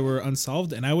that were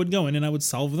unsolved, and I would go in and I would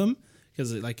solve them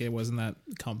because it wasn't that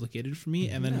complicated for me.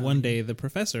 And then one day the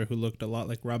professor, who looked a lot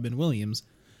like Robin Williams,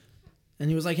 And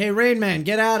he was like, "Hey, Rain Man,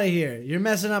 get out of here. You're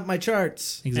messing up my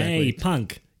charts." exactly Hey,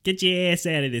 punk, get your ass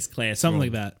out of this class. something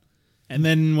like that. And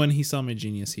then when he saw my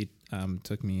genius, he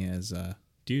took me as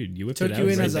Dude, you whipped Took it out you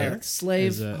in right as there. a slave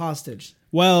As a- hostage,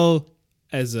 Well,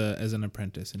 as an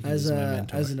apprentice, and he was my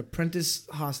mentor. as an apprentice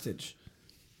hostage.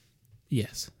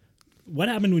 Yes. What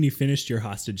happened when you finished your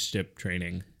hostage ship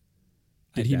training?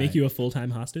 Did he make died. you a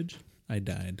full-time hostage? I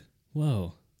died.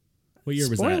 Whoa. What year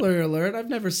was that? Spoiler alert! I've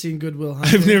never seen Goodwill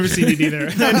Hunting. I've never seen it either.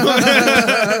 Oh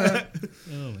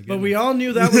my goodness. But we all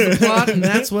knew that was the plot, and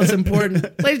that's what's important.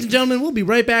 Ladies and gentlemen, we'll be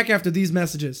right back after these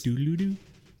messages. Doodaloo-doo.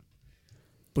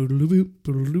 Boodaloo-boop,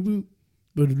 boodaloo-boop,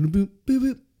 boodaloo-boop,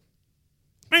 boop,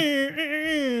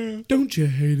 boop. Don't you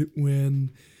hate it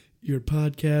when your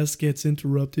podcast gets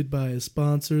interrupted by a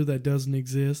sponsor that doesn't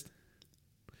exist?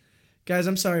 Guys,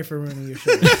 I'm sorry for ruining your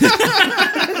show.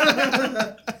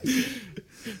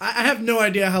 I have no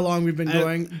idea how long we've been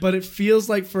going, but it feels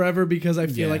like forever because I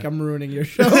feel Yeah. like I'm ruining your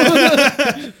show.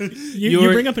 You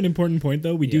bring up an important point,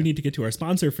 though. We do need to get to our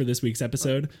sponsor for this week's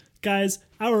episode. Guys,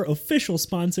 our official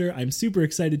sponsor, I'm super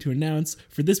excited to announce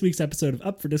for this week's episode of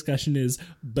Up for Discussion is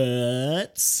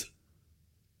Butts.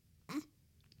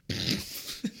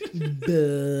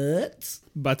 But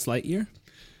Butts Lightyear.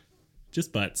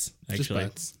 Just Butts, actually.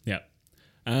 Butts. Yeah.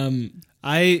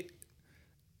 I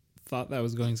thought that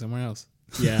was going somewhere else.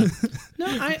 Yeah. no,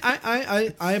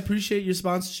 I appreciate your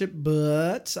sponsorship,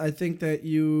 but I think that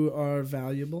you are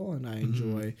valuable and I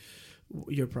enjoy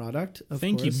your product. Of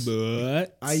Thank course. you,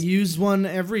 Butts. I use one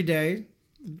every day.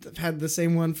 I've had the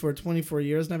same one for 24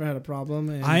 years, never had a problem.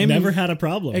 And I'm- Never had a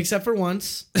problem. except for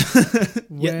once.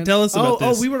 Yeah, tell us about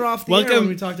this. Oh, we were off the air when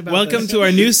we talked about welcome this. to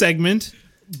our new segment.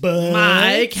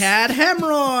 Mike had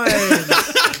hemorrhoids.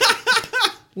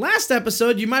 Last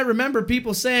episode, you might remember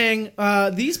people saying,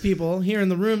 these people here in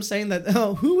the room saying that,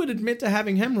 oh, who would admit to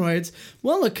having hemorrhoids?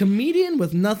 Well, a comedian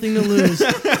with nothing to lose.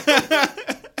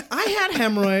 I had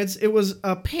hemorrhoids. It was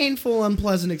a painful,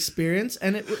 unpleasant experience,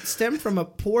 and it stemmed from a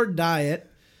poor diet.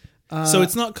 So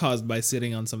it's not caused by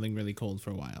sitting on something really cold for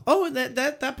a while. Oh,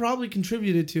 that probably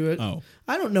contributed to it. Oh.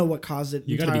 I don't know what caused it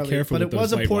You gotta be entirely, careful but with it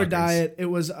was those a White poor Walkers. diet. It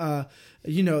was,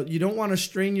 you don't want to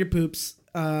strain your poops.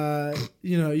 You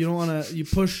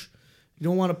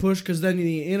don't want to push because then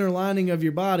the inner lining of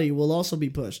your body will also be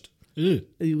pushed, Ugh.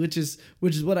 which is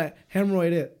what a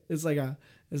hemorrhoid is. It's like a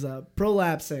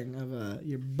prolapsing of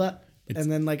your butt. And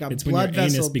then like a It's when blood your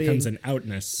anus vessel becomes being, an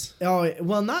outness. oh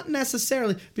well, not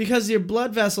necessarily because your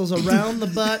blood vessels around the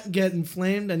butt get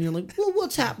inflamed, and you're like, well,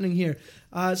 what's happening here?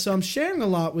 So I'm sharing a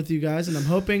lot with you guys, and I'm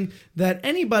hoping that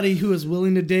anybody who is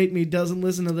willing to date me doesn't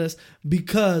listen to this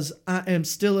because I am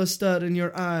still a stud in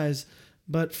your eyes.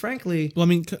 But frankly, Well, I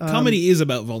mean, comedy is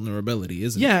about vulnerability,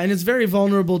 isn't it? yeah, and it's very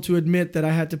vulnerable to admit that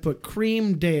I had to put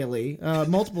cream daily,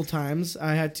 multiple times.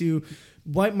 I had to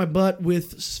wipe my butt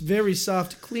with very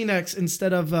soft Kleenex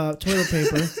instead of toilet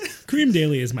paper. Cream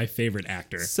Daly is my favorite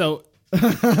actor. So,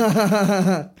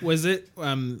 was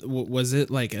it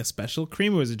like a special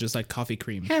cream, or was it just like coffee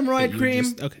cream? Hemorrhoid That you cream,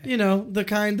 just- okay. you know, the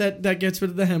kind that gets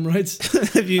rid of the hemorrhoids.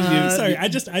 Have you, Sorry, I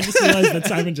just realized that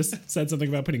Simon just said something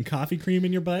about putting coffee cream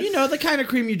in your butt. You know, the kind of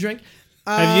cream you drink.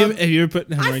 have you ever put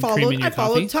hemorrhoid cream in your I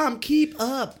followed coffee? Tom. Keep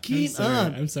up. Keep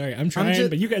up. I'm sorry. I'm trying,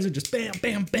 just- but you guys are just bam,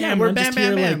 bam, bam. Yeah, we're I'm bam, just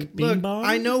bam, here bam. like bing Look, bong.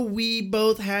 I know we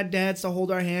both had dads to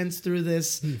hold our hands through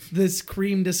this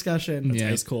cream discussion. Yeah.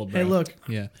 Ice cold, bro. Hey, look,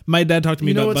 Yeah, my dad talked to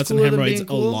me You know about what's butts and cooler than hemorrhoids being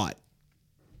cool? a lot.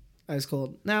 ice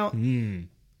cold. Now, Hmm.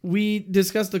 we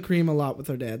discussed the cream a lot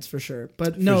with our dads for sure,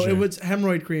 but no, sure. it was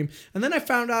hemorrhoid cream. And then I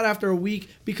found out after a week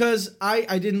because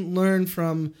I didn't learn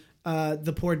from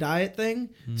the poor diet thing,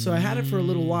 so I had it for a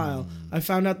little while. I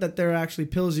found out that there are actually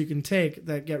pills you can take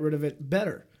that get rid of it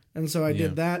better, and so I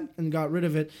did that and got rid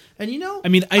of it. And you know, I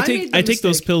mean, I made the take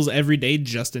those mistake- pills every day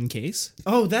just in case.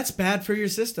 Oh, that's bad for your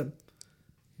system.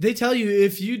 They tell you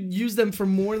if you use them for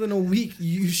more than a week,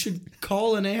 you should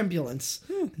call an ambulance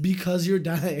because you're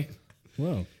dying.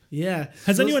 Whoa. Yeah.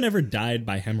 Has Those- anyone ever died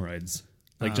by hemorrhoids?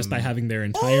 Like just by having their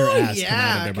entire ass come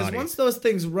out of their because body? once those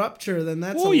things rupture, then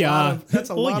that's Oh, a yeah. lot of that's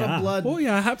a Oh, lot yeah. of blood. Oh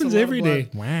yeah, it happens It's a lot of every day.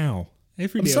 blood. Wow.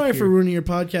 Every I'm day sorry up for here. ruining your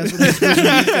podcast with this version.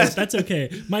 That's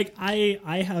okay. Mike,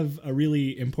 I have a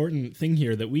really important thing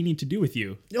here that we need to do with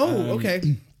you. Oh, okay.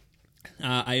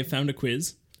 I have found a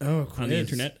quiz Oh, on the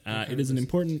internet. It is an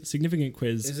important, significant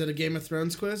quiz. Is it a Game of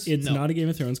Thrones quiz? It's not a Game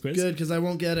of Thrones quiz. Good, because I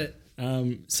won't get it.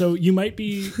 So you might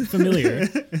be familiar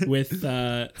with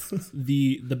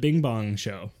the Bing Bong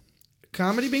Show.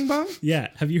 Comedy Bing Bong? Yeah.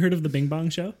 Have you heard of the Bing Bong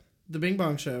Show? The Bing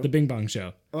Bong Show. The Bing Bong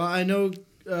Show. Well, I know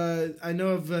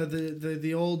of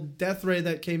the old death ray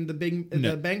that came the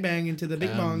bang bang into the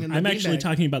Big Bong and the I'm Bing actually Bang.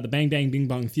 talking about the Bang Bang Bing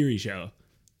Bong Theory Show.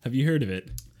 Have you heard of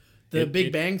it? The It- Big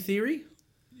it- Bang Theory.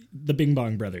 The Bing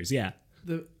Bong Brothers, yeah.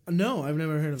 No, I've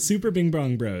never heard of it. Super Bing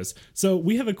Bong Bros. So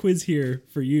we have a quiz here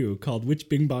for you called Which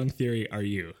Bing Bong Theory Are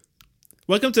You?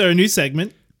 Welcome to our new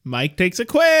segment, Mike Takes a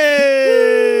Quiz!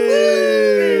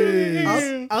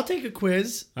 I'll take a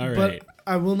quiz, All right. but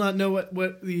I will not know what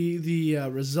the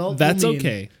result That's will mean.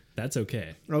 okay. That's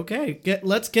okay. Okay,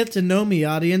 let's get to know me,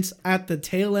 audience, at the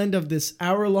tail end of this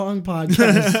hour-long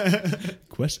podcast.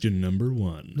 Question number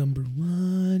 1. Number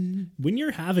 1. When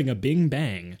you're having a bing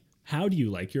bang, how do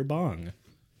you like your bong?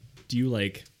 Do you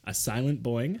like a silent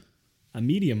boing, a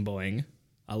medium boing,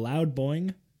 a loud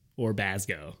boing, or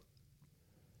Basgo?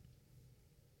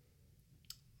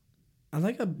 I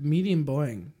like a medium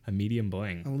boing. A medium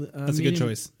boing. That's a good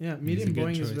choice. Yeah, medium a good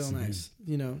boing is choice. real nice.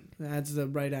 You know, it adds the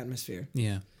right atmosphere.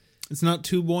 Yeah. It's not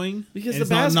too boing. Because and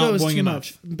the it's not Basgo is boing too enough.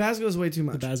 much. Basgo is way too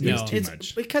much. The Basgo No. is too It's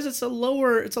much. because it's a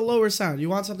lower sound. You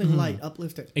want something light,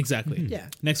 uplifting. Exactly. Yeah.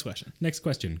 Next question. Next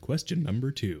question. Question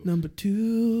number 2. Number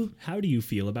 2. How do you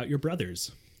feel about your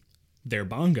brothers? They're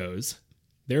bongos.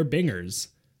 They're bingers.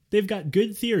 They've got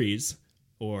good theories.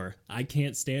 Or I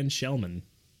can't stand Shellman.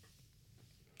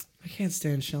 I can't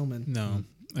stand Shellman. No,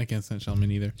 I can't stand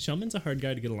Shellman either. Shellman's a hard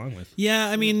guy to get along with. Yeah,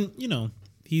 I mean,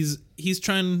 he's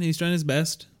trying his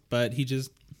best, but he just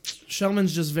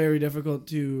Shellman's just very difficult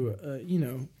to,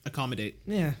 accommodate.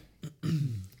 yeah.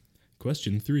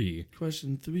 Question 3.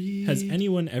 Question 3. Has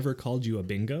anyone ever called you a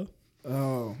bingo?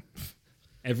 Oh.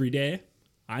 Every day?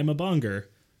 I'm a bonger.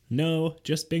 No,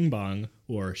 just bing bong.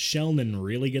 Or Shellman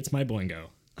really gets my boingo.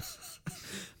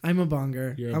 I'm a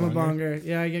bonger. You're a I'm a bonger? bonger.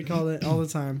 Yeah, I get called it all the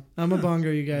time. I'm a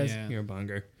bonger, you guys. Yeah, You're a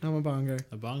bonger. I'm a bonger.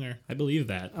 a bonger. I believe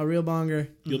that. A real bonger.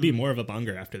 You'll be more of a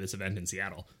bonger after this event in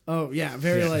Seattle. Oh, yeah,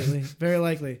 very likely. Very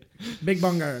likely. Big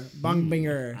bonger. Bong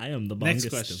binger. I am the Next bongest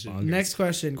question. of bongers. Next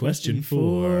question. Question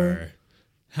 4.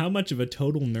 How much of a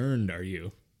total nerd are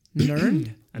you?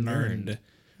 Nerd? A nerd.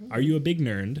 Are you a big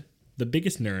nerd? The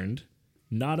biggest nerd?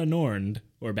 Not a norned?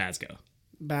 Or Basgo?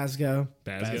 Basgo.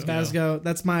 Basgo? Basgo.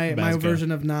 That's my Basgo.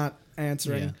 version of not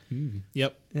answering.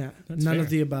 Yep. Yeah. That's None fair. of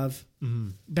the above.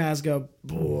 Basgo.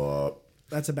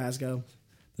 That's a Basgo.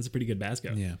 That's a pretty good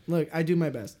Basgo. Yeah. Look, I do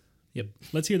my best. Yep.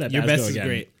 Let's hear that Your Basgo best is again.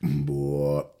 great.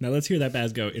 Now let's hear that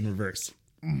Basgo in reverse.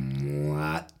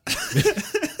 What?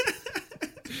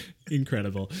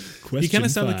 Incredible. Question You kind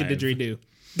of sound like a 5. didgeridoo.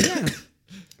 Yeah.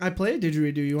 I play a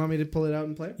didgeridoo. You want me to pull it out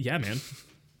and play? Yeah, man.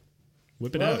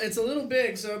 Whip it Well, out. it's a little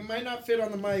big, so it might not fit on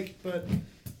the mic, but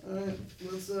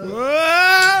let's.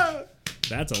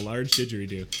 That's a large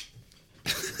didgeridoo.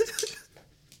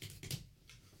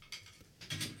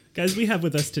 Guys, we have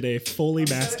with us today Foley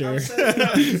Master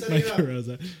Mike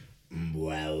Rosa.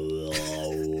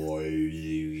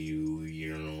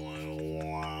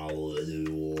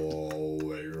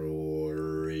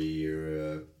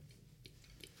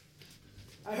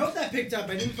 I hope that picked up.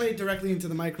 I didn't play it directly into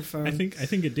the microphone. I think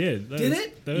it did. That Did was,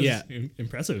 it? That was Yeah.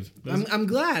 impressive. That was- I'm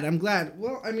glad. I'm glad.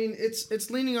 Well, I mean,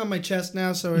 it's leaning on my chest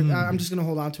now, so I'm just gonna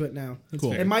hold on to it now. That's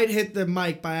Cool. fair. It might hit the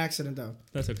mic by accident, though.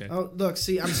 That's okay. Oh, look,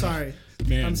 see, I'm sorry.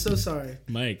 Man, I'm so sorry.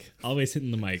 Mike, always hitting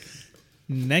the mic.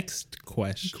 Next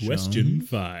question. Question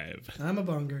 5. I'm a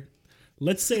bonger.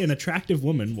 Let's say an attractive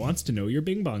woman wants to know your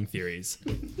bing bong theories.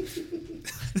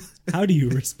 How do you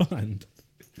respond?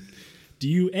 Do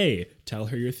you A, tell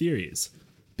her your theories?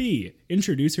 B,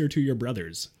 introduce her to your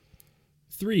brothers?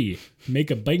 3, make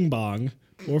a bing bong?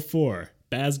 Or 4,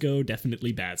 Basgo,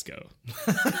 definitely Basgo?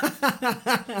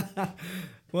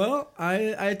 Well,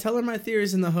 I tell her my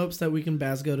theories in the hopes that we can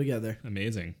Basgo together.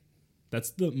 Amazing. That's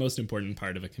the most important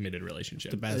part of a committed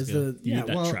relationship. The Basgo. Is the You need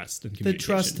that trust and the communication.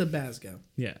 trust to Basgo.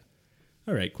 Yeah.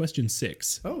 All right, question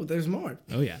 6. Oh, there's more.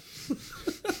 Oh, yeah.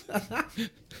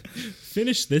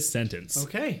 Finish this sentence.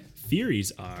 Okay.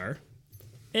 Theories are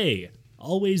A,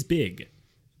 always big.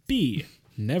 B,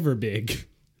 never big.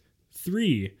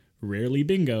 3, rarely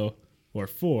bingo. Or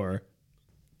 4,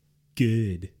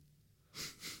 good.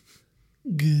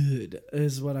 Good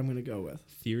is what I'm going to go with.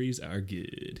 Theories are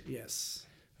good. Yes.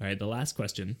 All right, the last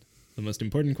question. The most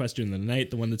important question of the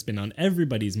night, the one that's been on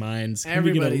everybody's minds. Can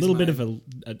we get a Everybody's little bit of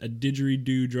a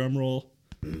didgeridoo drum roll?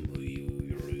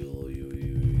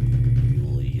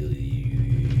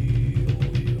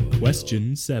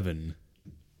 Question 7.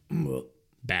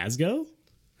 Basgo?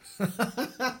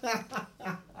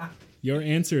 Your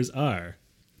answers are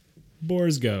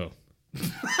Borsgo.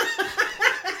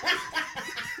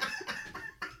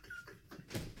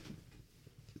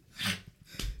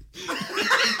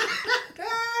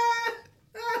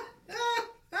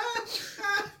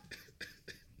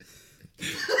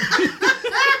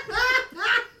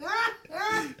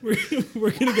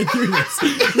 We're gonna get through this.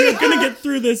 We're gonna get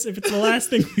through this if it's the last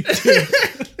thing we do.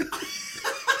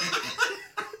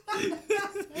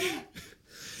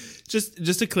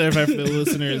 Just to clarify for the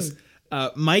listeners,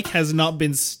 Mike has not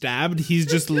been stabbed. He's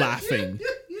just laughing.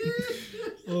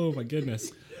 Oh my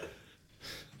goodness.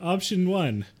 Option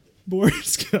 1,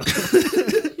 Borsko.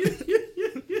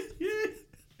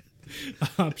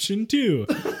 Option 2,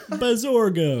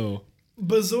 Bazorgo.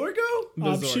 Bazorgo?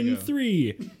 Option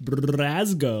 3,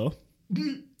 Brazgo.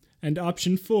 And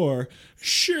option 4,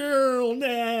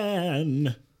 Sherlnan.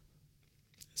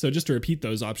 So just to repeat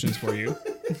those options for you.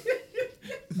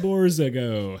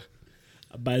 Borzago,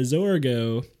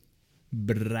 Bazorgo,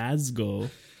 Brazgo,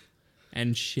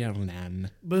 and Sherlnan.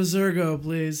 Bazorgo,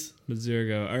 please.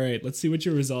 Bazorgo. All right, let's see what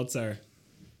your results are.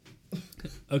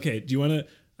 Okay, do you want to...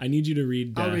 I need you to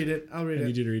read... I'll read it. I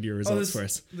need you to read your results for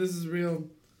us. This is real.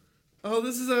 Oh,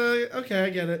 this is okay, I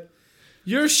get it.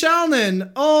 You're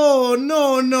Shelnan. Oh,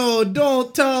 no,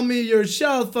 don't tell me you're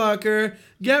shell fucker.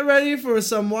 Get ready for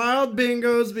some wild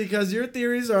bingos because your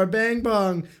theories are bang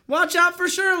bong. Watch out for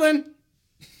Sherlin.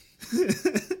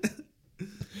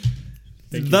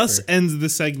 Thus ends the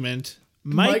segment.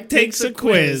 Mike takes a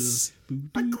quiz.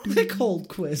 A quick hold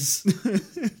quiz.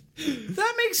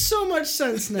 That makes so much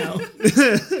sense now.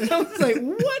 I was like,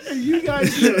 what are you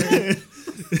guys doing?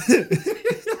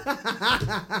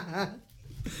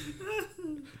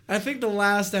 I think the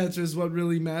last answer is what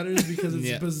really matters because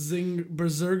it's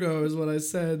Berzergo is what I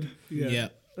said. Yeah.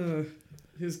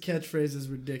 His catchphrase is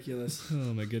ridiculous.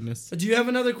 Oh my goodness. Do you have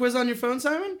another quiz on your phone,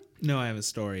 Simon? No, I have a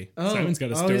story. Oh, Simon's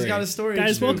got a story. he's got a story.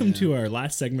 Guys, too. welcome to our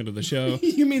last segment of the show.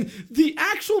 You mean the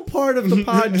actual part of the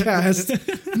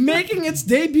podcast making its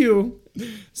debut?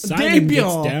 Simon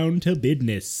gets down to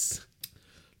business.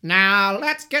 Now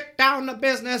let's get down to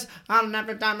business. I'm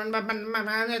bad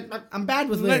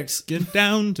with lyrics. Let's get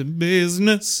down to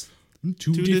business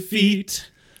To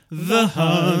defeat the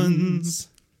Huns.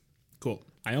 Cool.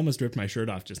 I almost ripped my shirt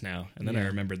off just now, and then I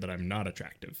remembered that I'm not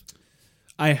attractive.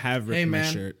 I have ripped my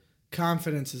man. shirt.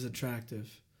 Confidence is attractive.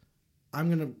 I'm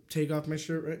going to take off my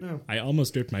shirt right now. I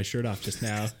almost ripped my shirt off just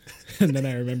now, and then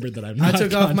I remembered that I'm not I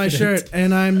took off my confident. shirt,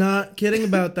 and I'm not kidding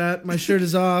about that. My shirt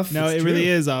is off. No, It's it really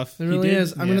true. is off. It really He did?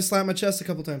 is. I'm going to slap my chest a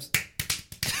couple times.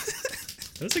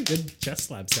 That's a good chest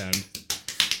slap sound.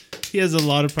 He has a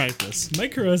lot of practice.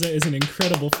 Mike Carosa is an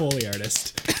incredible Foley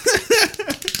artist.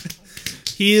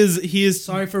 He is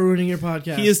Sorry for ruining your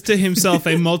podcast. he is to himself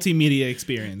a multimedia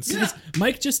experience.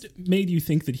 Mike just made you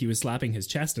think that he was slapping his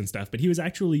chest and stuff, but he was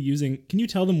actually using... Can you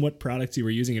tell them what products you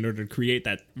were using in order to create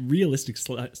that realistic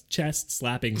chest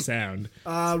slapping sound?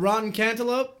 Rotten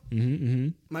Cantaloupe.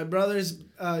 My brother's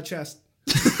chest.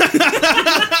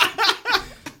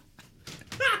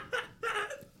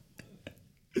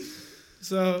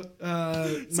 So,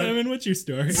 Simon, what's your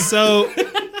story? So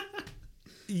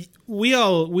we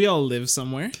all live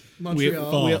somewhere.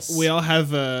 Montreal. We all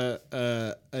have a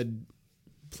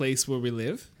place where we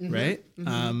live, right?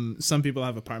 Some people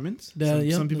have apartments.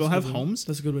 Some people have homes.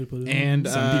 That's a good way to put it. And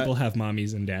Some people have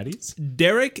mommies and daddies.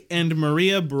 Derek and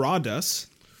Maria Broadus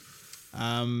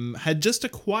had just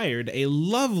acquired a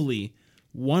lovely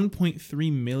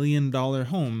 $1.3 million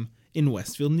home in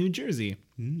Westfield, New Jersey.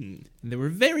 And they were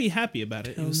very happy about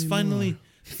it. It was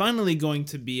finally going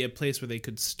to be a place where they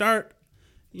could start,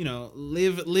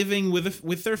 living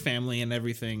with their family and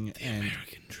everything.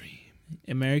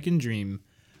 American dream.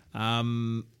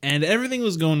 And everything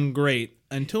was going great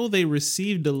until they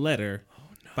received a letter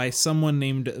by someone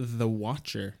named The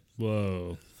Watcher.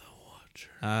 Whoa.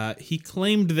 He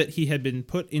claimed that he had been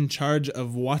put in charge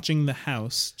of watching the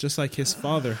house, just like his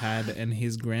father had and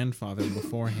his grandfather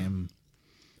before him.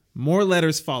 More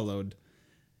letters followed.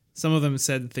 Some of them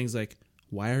said things like,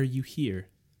 "Why are you here?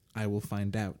 I will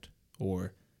find out."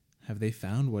 Or, "Have they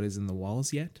found what is in the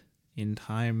walls yet? In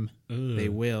time, they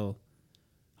will.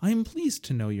 I am pleased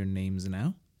to know your names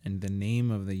now, and the name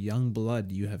of the young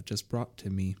blood you have just brought to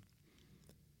me.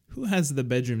 Who has the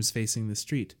bedrooms facing the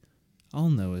street? I'll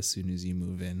know as soon as you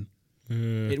move in.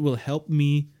 It will help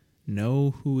me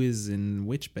know who is in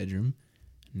which bedroom,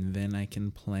 and then I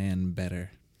can plan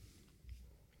better."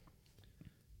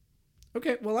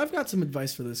 Okay, well, I've got some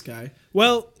advice for this guy.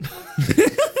 Well,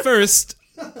 first,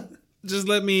 just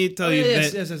let me tell you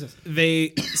that yes.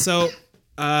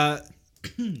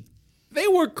 they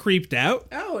were creeped out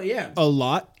Oh, yeah. a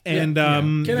lot, and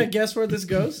Can I guess where this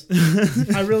goes?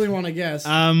 I really want to guess.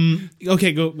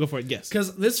 okay, go for it. Yes.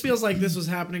 Because this feels like this was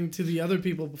happening to the other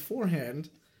people beforehand,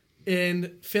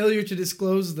 and failure to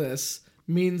disclose this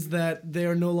means that they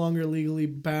are no longer legally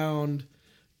bound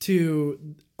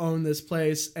to own this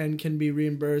place and can be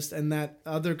reimbursed, and that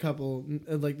other couple,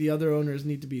 like the other owners,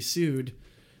 need to be sued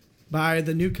by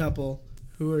the new couple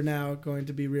who are now going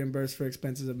to be reimbursed for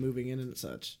expenses of moving in and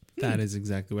such. That is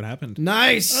exactly what happened.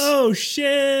 Nice. Oh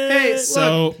shit! Hey,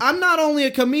 So- look, I'm not only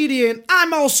a comedian,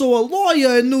 I'm also a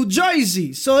lawyer in New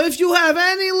Jersey. So if you have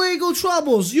any legal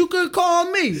troubles, you can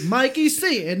call me, Mikey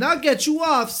C, and I'll get you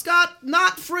off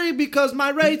not free because my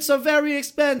rates are very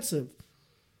expensive.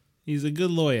 He's a good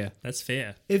lawyer. That's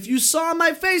fair. If you saw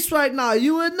my face right now,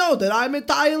 you would know that I'm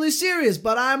entirely serious,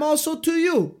 but I'm also to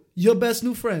you, your best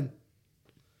new friend.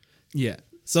 Yeah.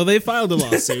 So they filed a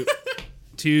lawsuit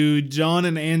to John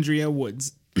and Andrea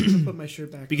Woods Put my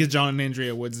shirt back. because John and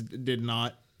Andrea Woods did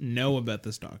not know about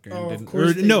the stalker. Oh, of didn't,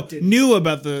 course or, they no, didn't. knew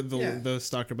about the Yeah.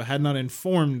 stalker, but had not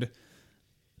informed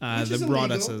Which is the illegal.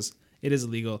 Broadduses. It is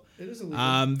illegal. It is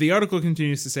illegal. The article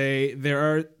continues to say there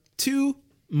are two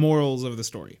morals of the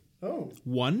story. Oh.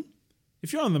 One,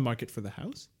 if you're on the market for the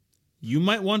house, you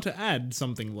might want to add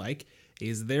something like,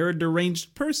 is there a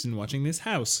deranged person watching this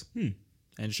house?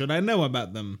 And should I know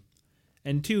about them?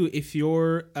 And two, if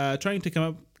you're trying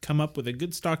to come up with a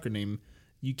good stalker name,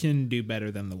 you can do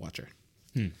better than the Watcher.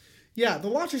 Yeah, the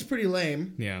Watcher's pretty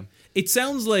lame. Yeah. It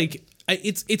sounds like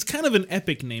it's kind of an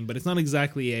epic name, but it's not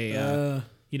exactly a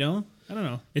you know, I don't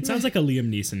know. It sounds like a Liam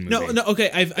Neeson movie. No, okay.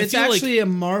 I It's feel actually a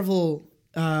Marvel.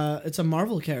 It's a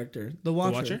Marvel character, the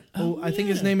Watcher. Watcher? Oh, I think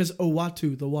his name is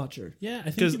Owatu, the Watcher. Yeah,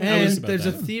 I 'Cause- think you know And about there's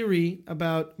a that. theory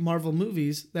about Marvel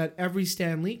movies that every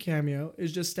Stan Lee cameo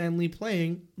is just Stan Lee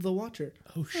playing the Watcher.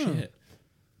 Oh shit!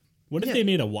 What if Yeah. they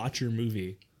made a Watcher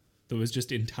movie that was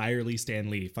just entirely Stan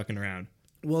Lee fucking around?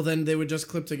 Well, then they would just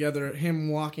clip together him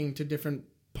walking to different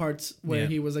parts where Yeah.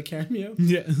 he was a cameo.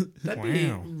 yeah. That'd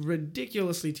Wow. be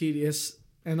ridiculously tedious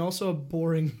and also a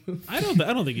boring movie. I don't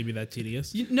think it'd be that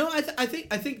tedious. I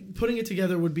think putting it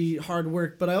together would be hard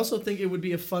work, but I also think it would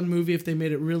be a fun movie if they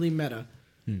made it really meta.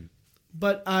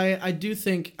 But I do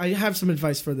think I have some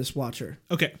advice for this Watcher.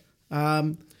 Okay.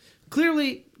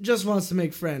 Clearly, just wants to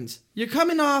make friends. You're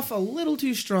coming off a little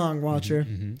too strong, Watcher.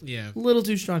 Yeah. A little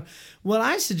too strong. What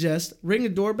I suggest: ring a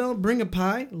doorbell, bring a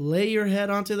pie, lay your head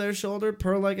onto their shoulder,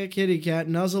 purr like a kitty cat,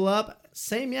 nuzzle up,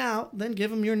 say meow, then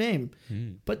give them your name.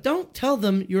 But don't tell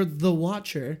them you're the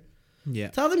Watcher. Yeah.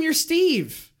 Tell them you're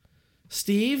Steve.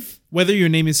 Steve. Whether your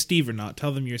name is Steve or not,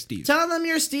 tell them you're Steve. Tell them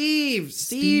you're Steve.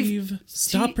 Steve.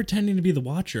 Stop pretending to be the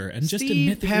Watcher and just Steve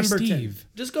admit that Pemberton. you're Steve.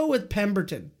 Just go with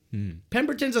Pemberton.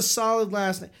 Pemberton's a solid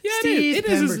last name. Yeah, Steve it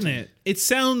is, Pemberton. isn't it? It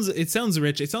sounds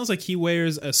rich. It sounds like he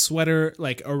wears a sweater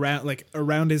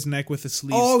around his neck with the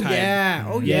sleeves Oh tied. yeah,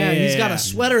 oh yeah. Yeah. He's got a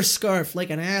sweater scarf like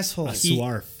an asshole. A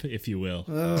swarf, if you will.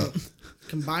 Ugh.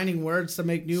 Combining words to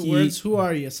make new He- words. Who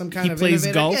are you? Some kind He of plays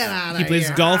innovator? golf. Get outta He plays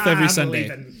here. golf every I'm Sunday.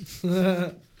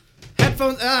 leaving.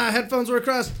 Headphones were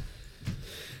crossed.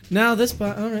 Now this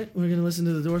part. All right, we're gonna listen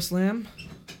to the door slam.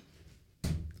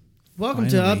 Welcome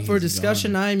to Finally, Up for he's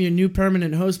Discussion. I am your new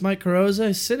permanent host, Mike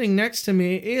Carosa. Sitting next to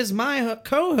me is my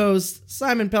co-host,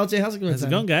 Simon Peltier. How's it going, How's it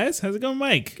Simon? going, guys? How's it going,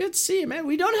 Mike? Good to see you, man.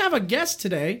 We don't have a guest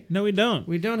today. No, we don't.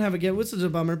 We don't have a guest, which is a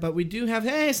bummer, but we do have.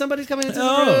 Hey, somebody's coming into the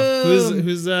Oh, room.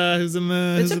 who's in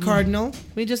the? It's who's a in the- cardinal.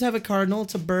 We just have a cardinal.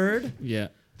 It's a bird. Yeah.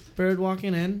 Bird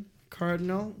walking in.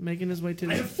 Cardinal making his way to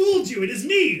the. fooled you. It is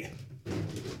me.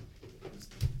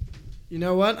 You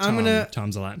know what? I'm gonna.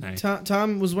 Tom's a Latin.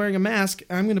 Tom was wearing a mask.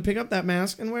 I'm gonna pick up that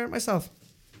mask and wear it myself.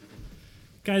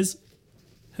 Guys,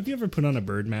 have you ever put on a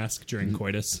bird mask during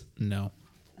coitus? No.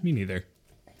 Me neither.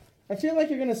 I feel like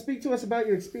you're gonna speak to us about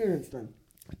your experience then.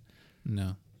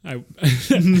 No. I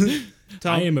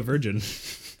Tom, I am a virgin.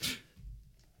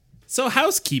 So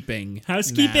housekeeping.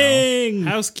 Housekeeping!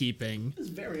 Now. Housekeeping. It's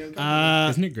very uncomfortable.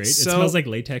 Isn't it great? It so- smells like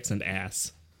latex and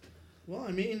ass. Well,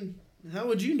 I mean, how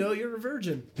would you know you're a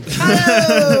virgin?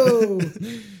 Hello.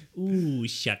 Ooh,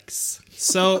 shucks.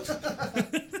 So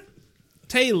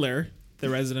Taylor, the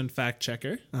resident fact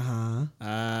checker,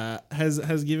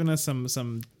 has given us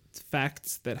some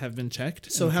facts that have been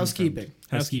checked. So and housekeeping.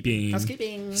 Housekeeping.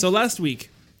 Housekeeping. So last week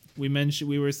we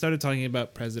started talking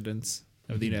about presidents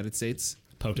of the United States.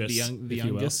 POTUS, the if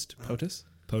you will. youngest POTUS.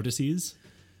 POTUSes?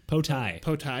 POTI.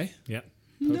 POTI. Yep.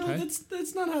 No, POTI.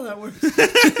 that's not how that works.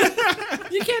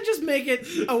 You can't just make it.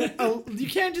 You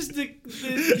can't just.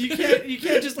 You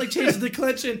can't just like change the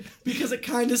declension because it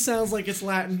kind of sounds like it's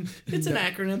Latin. It's an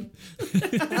acronym.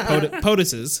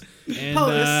 POTUSes. And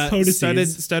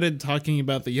POTUSes. started talking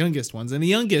about the youngest ones, and the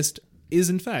youngest is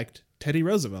in fact Teddy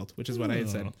Roosevelt, which is what I had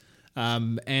said.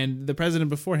 And the president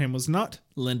before him was not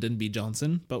Lyndon B.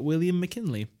 Johnson, but William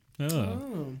McKinley. Oh.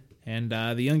 Oh, And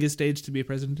the youngest age to be a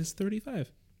president is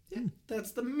 35. yeah,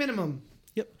 that's the minimum.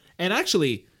 Yep. And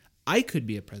actually, I could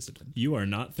be a president. You are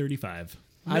not 35.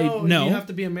 No, No. you have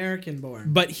to be American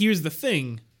born. But here's the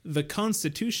thing. The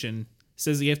Constitution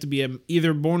says you have to be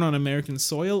either born on American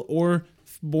soil or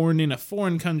born in a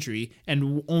foreign country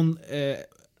and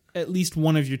at least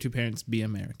one of your two parents be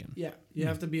American. Yeah, you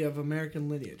have to be of American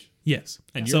lineage. Yes.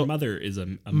 And So your mother is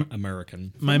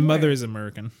American. my From mother where? is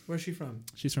American. Where's she from?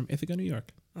 She's from Ithaca, New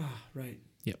York. Ah, right.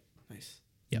 Yep. Nice.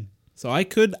 Yep. So I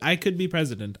could be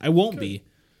president. I won't be.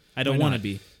 I don't Why want to not?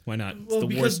 be. Why not? Well, the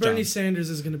because worst Bernie job. Sanders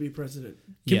is going to be president.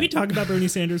 Can Yeah. we talk about Bernie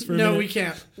Sanders for a No, minute? we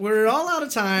can't. We're all out of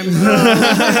time. You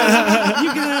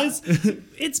guys,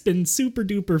 it's been super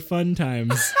duper fun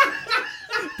times.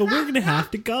 But we're going to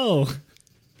have to go.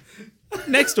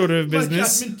 Next order of Like,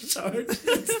 business. I'm in charge.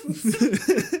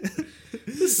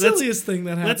 The silliest thing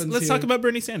that happens. Let's talk about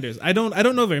Bernie Sanders. I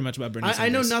don't know very much about Bernie Sanders. I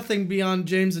know nothing beyond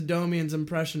James Adomian's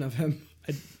impression of him.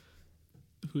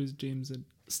 Who's James?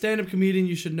 Stand-up comedian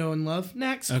you should know and love.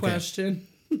 Next Okay. question.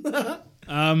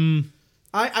 Um.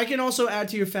 I can also add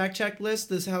to your fact check list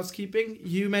this housekeeping.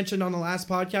 You mentioned on the last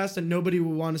podcast that nobody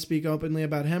would want to speak openly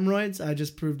about hemorrhoids. I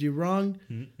just proved you wrong.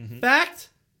 Mm-hmm. Fact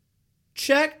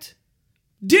checked.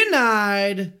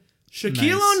 Denied.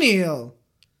 Shaquille Nice. O'Neal.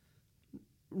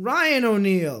 Ryan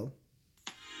O'Neal.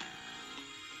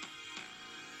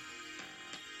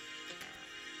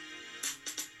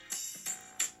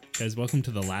 Guys, welcome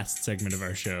to the last segment of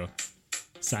our show.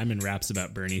 Simon raps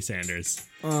about Bernie Sanders.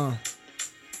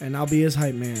 And I'll be his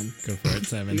hype man. Go for it,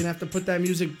 Simon. You're gonna have to put that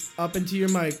music up into your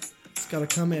mic. It's gotta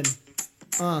come in.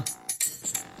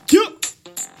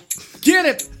 Get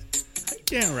it! I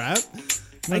can't rap.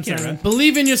 Come on, I can't Simon. rap.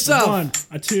 Believe in yourself. A 1,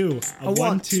 a 2, a A 1,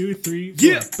 one. 2, 3, 4.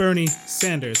 Yeah. Bernie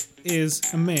Sanders is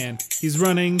a man. He's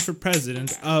running for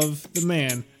president of the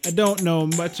man. I don't know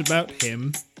much about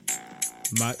him.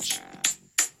 Much.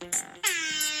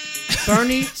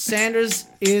 Bernie Sanders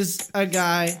is a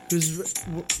guy who's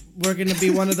working to be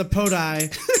one of the POTI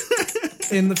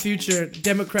in the future.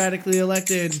 Democratically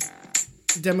elected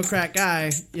Democrat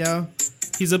guy, yo.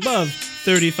 He's above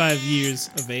 35 years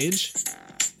of age,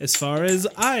 as far as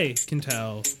I can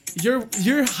tell. Your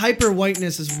hyper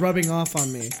whiteness is rubbing off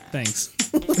on me. Thanks.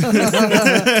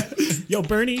 Yo,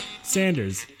 Bernie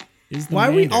Sanders is the Why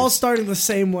are we Manders. all starting the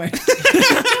same way?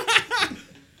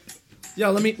 Yo,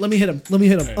 let me hit him. Let me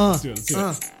hit him. All right, let's do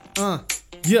it.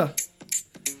 Yeah.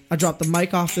 I dropped the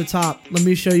mic off the top. Let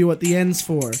me show you what the end's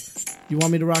for. You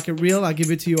want me to rock it real? I'll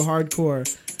give it to you hardcore.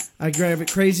 I grab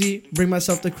it crazy, bring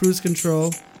myself to cruise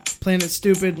control, playing it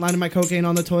stupid, lining my cocaine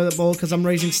on the toilet bowl because I'm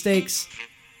raising stakes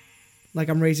like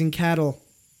I'm raising cattle.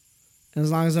 And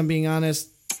as long as I'm being honest,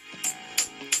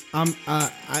 I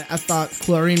thought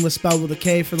chlorine was spelled with a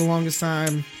K for the longest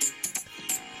time.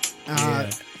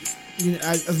 You know,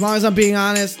 as long as I'm being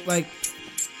honest, like,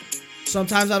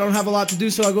 sometimes I don't have a lot to do,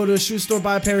 so I go to a shoe store,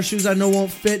 buy a pair of shoes I know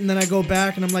won't fit, and then I go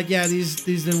back and I'm like, yeah, these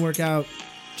didn't work out,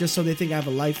 just so they think I have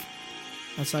a life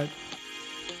outside.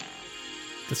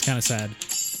 That's kind of sad.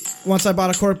 Once I bought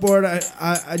a corkboard,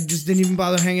 I just didn't even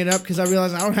bother hanging it up because I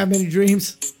realized I don't have many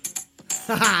dreams.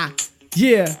 Haha,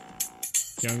 yeah.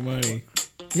 Young Money.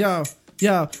 Yo,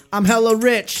 I'm hella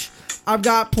rich. I've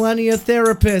got plenty of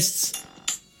therapists.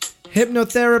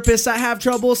 Hypnotherapists, I have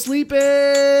trouble sleeping,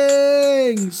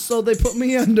 so they put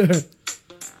me under.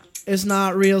 It's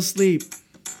not real sleep.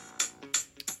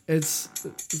 It's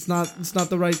not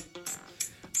the right.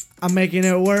 I'm making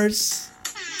it worse.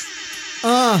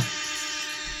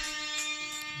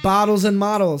 Bottles and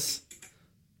models.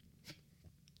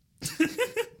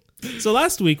 So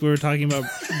last week we were talking about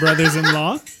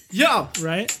brothers-in-law, Yo,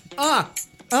 right?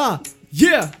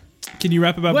 yeah. Can you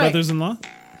rap about Wait. brothers-in-law?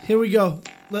 Here we go.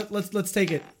 Let's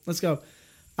take it. Let's go.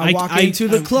 I I- walk I- into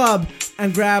the I'm- club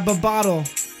and grab a bottle.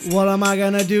 What am I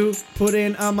gonna do? Put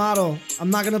in a model. I'm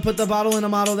not gonna put the bottle in a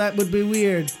model. That would be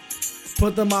weird.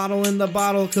 Put the model in the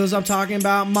bottle because I'm talking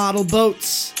about model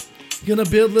boats. Gonna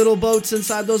build little boats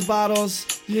inside those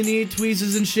bottles. You need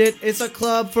tweezers and shit. It's a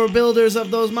club for builders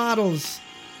of those models.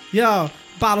 Yo,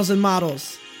 bottles and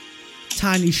models.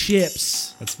 Tiny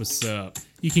ships. That's what's up.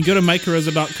 You can go to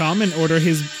MikeRosa.com and order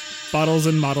his Bottles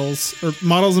and Models, or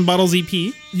Models and Bottles EP.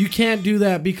 You can't do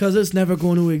that because it's never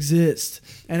going to exist.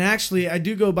 And actually, I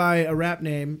do go by a rap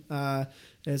name.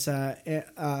 It's well,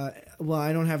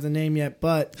 I don't have the name yet,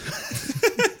 but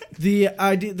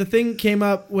the thing came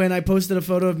up when I posted a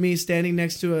photo of me standing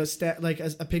next to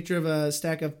a picture of a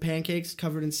stack of pancakes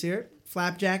covered in syrup,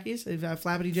 flapjackies,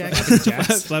 flappity jackies,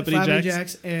 Flappity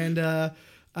Jacks.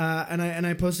 and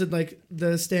I posted like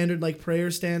the standard like prayer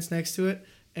stance next to it,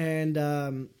 and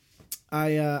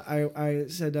I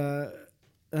said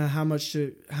how much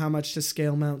to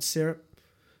scale mount syrup,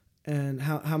 and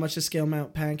how much to scale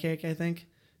mount pancake, I think,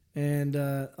 and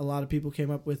a lot of people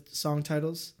came up with song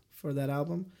titles for that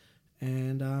album,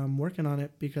 and I'm working on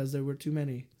it because there were too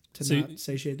many to So not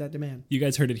satiate that demand. You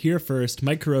guys heard it here first.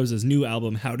 Mike Carosa's new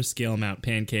album, How to Scale Mount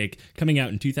Pancake, coming out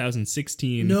in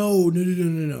 2016. No.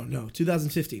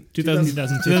 2015.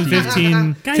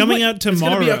 2015 Guys, coming what? out It's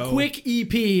tomorrow. going to be a quick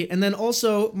EP. And then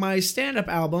also my stand-up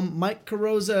album, Mike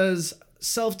Carosa's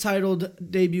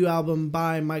self-titled debut album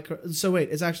by Mike. So wait,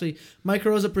 it's actually Mike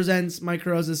Carosa presents Mike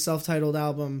Carosa's self-titled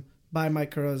album by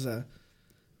Mike Carosa.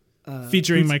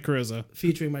 featuring Mike Carosa,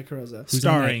 Featuring Mike Carosa.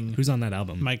 starring Who's on that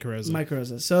album? Mike Carosa. Mike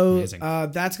Carosa. So Amazing.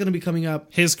 that's going to be coming up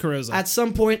His Carosa. at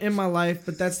some point in my life,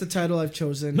 but that's the title I've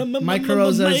chosen. Mike Mike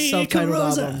Carosa's self-titled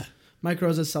Carosa. album. Mike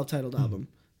Carosa's self-titled album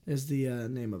is the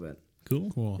name of it.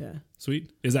 Cool. Yeah.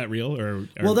 Sweet. Is that real or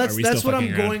Well, are we that's still what I'm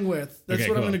fucking around? going with. That's Okay,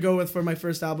 what I'm cool. going to go with for my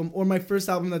first album, or my first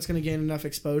album that's going to gain enough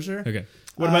exposure. Okay.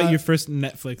 What about your first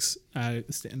Netflix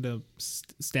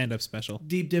stand-up special?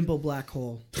 Deep Dimple Black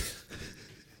Hole.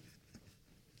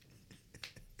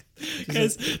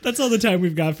 Guys, that's all the time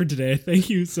we've got for today. Thank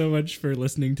you so much for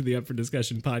listening to the Up for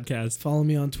Discussion podcast. Follow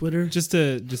me on Twitter. Just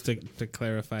to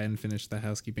clarify and finish the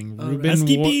housekeeping.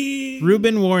 Housekeeping.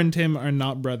 Ruben, War, and Tim are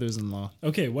not brothers-in-law.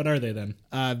 Okay, what are they then?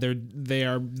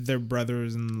 They're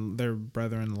brothers and their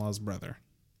brother-in-law's brother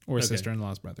or Okay.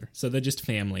 sister-in-law's brother. So they're just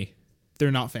family. They're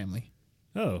not family.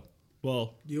 Oh,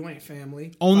 well, You Ain't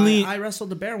Family. Only- I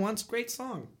Wrestled a Bear Once. Great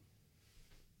song.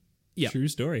 Yeah. true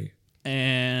story.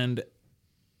 And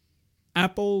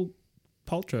Apple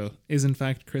Paltrow is in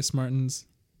fact Chris Martin's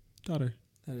daughter.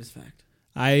 That is fact.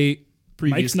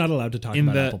 Mike's not allowed to talk in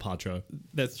about the- Apple Paltrow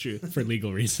That's true. for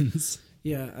legal reasons.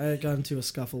 Yeah, I got into a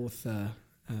scuffle with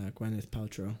Gwyneth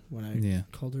Paltrow when I Yeah.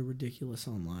 called her ridiculous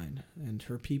online, and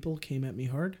her people came at me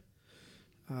hard.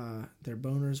 Their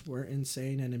boners were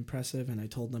insane and impressive, and I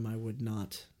told them I would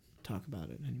not talk about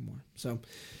it anymore. So,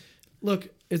 look,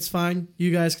 it's fine.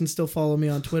 You guys can still follow me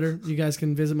on Twitter. You guys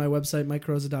can visit my website,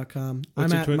 MikeCarosa.com.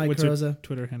 I'm at Mike What's your Carosa.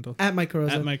 Twitter handle? At Mike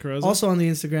Carosa. At Mike Carosa. Also on the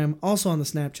Instagram. Also on the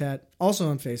Snapchat. Also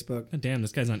on Facebook. God damn,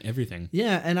 this guy's on everything.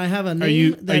 Yeah, and I have a name. Are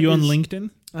you that on is- LinkedIn?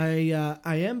 I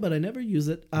am, but I never use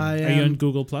it. Are you on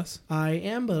Google Plus? I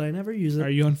am, but I never use it. Are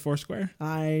you on Foursquare?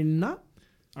 I'm not.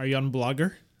 Are you on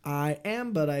Blogger? I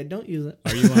am, but I don't use it.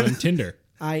 Are you on Tinder?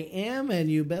 I am, and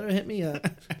you better hit me up.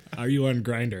 Are you on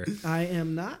Grindr? I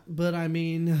am not, but I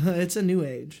mean, it's a new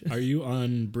age. Are you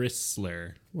on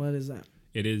Bristler? What is that?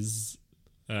 It is.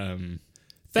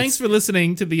 Thanks for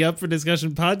listening to the Up for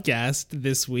Discussion podcast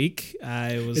this week.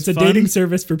 It's a dating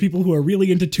service for people who are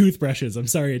really into toothbrushes. I'm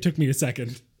sorry, it took me a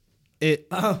second. It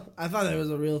Oh, I thought that was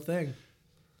a real thing.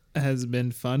 has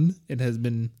been fun. It has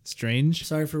been strange.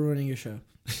 Sorry for ruining your show.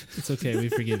 It's okay. We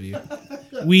forgive you.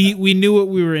 We knew what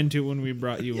we were into when we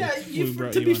brought you. Yeah, we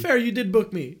brought to you be on. fair, you did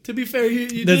book me. To be fair,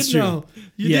 you That's did true. know.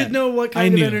 You Yeah, did know what I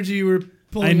kind of knew. energy you were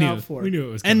pulling knew. out for. We knew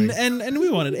it was coming. And we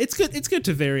wanted. It's good. It's good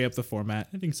to vary up the format.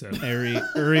 I think so.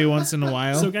 Every once in a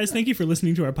while. So, guys, thank you for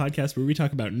listening to our podcast where we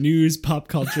talk about news, pop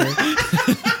culture,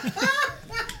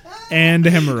 and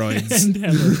hemorrhoids. and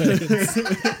hemorrhoids.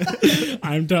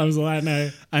 I'm Tom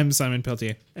Zlatna. I'm Simon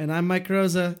Peltier. And I'm Mike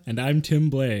Rosa. And I'm Tim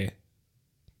Blay.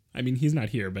 I mean, he's not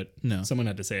here, but No. someone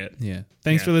had to say it. Yeah.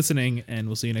 Thanks Yeah. for listening, and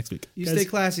we'll see you next week. You Guys- stay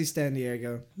classy, Stan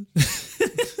Diego.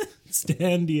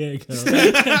 Stan Diego.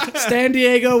 Stan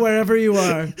Diego, wherever you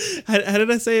are. How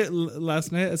did I say it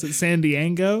last night? I said San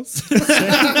Diego.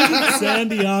 San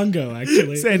Diego,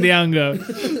 actually. San Diego.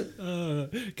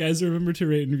 Guys, remember to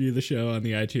rate and review the show on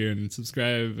the iTunes.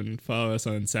 Subscribe and follow us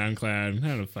on SoundCloud. I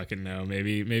don't fucking know.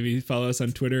 Maybe follow us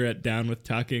on Twitter at Down With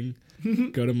Talking.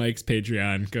 Go to Mike's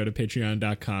Patreon. Go to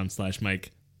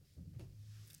patreon.com/Mike.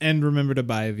 And remember to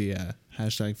buy the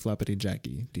hashtag Floppity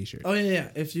Jackie t-shirt. Oh yeah.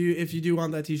 If you do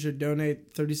want that T-shirt,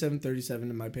 donate $37.37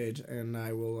 to my page, and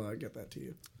I will get that to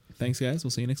you. Thanks, guys.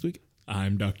 We'll see you next week.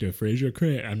 I'm Dr. Fraser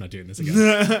Cray. I'm not doing this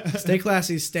again. Stay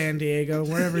classy, Stan Diego,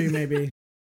 wherever you may be.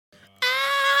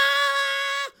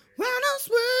 When I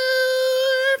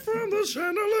swear from the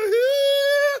chandelier.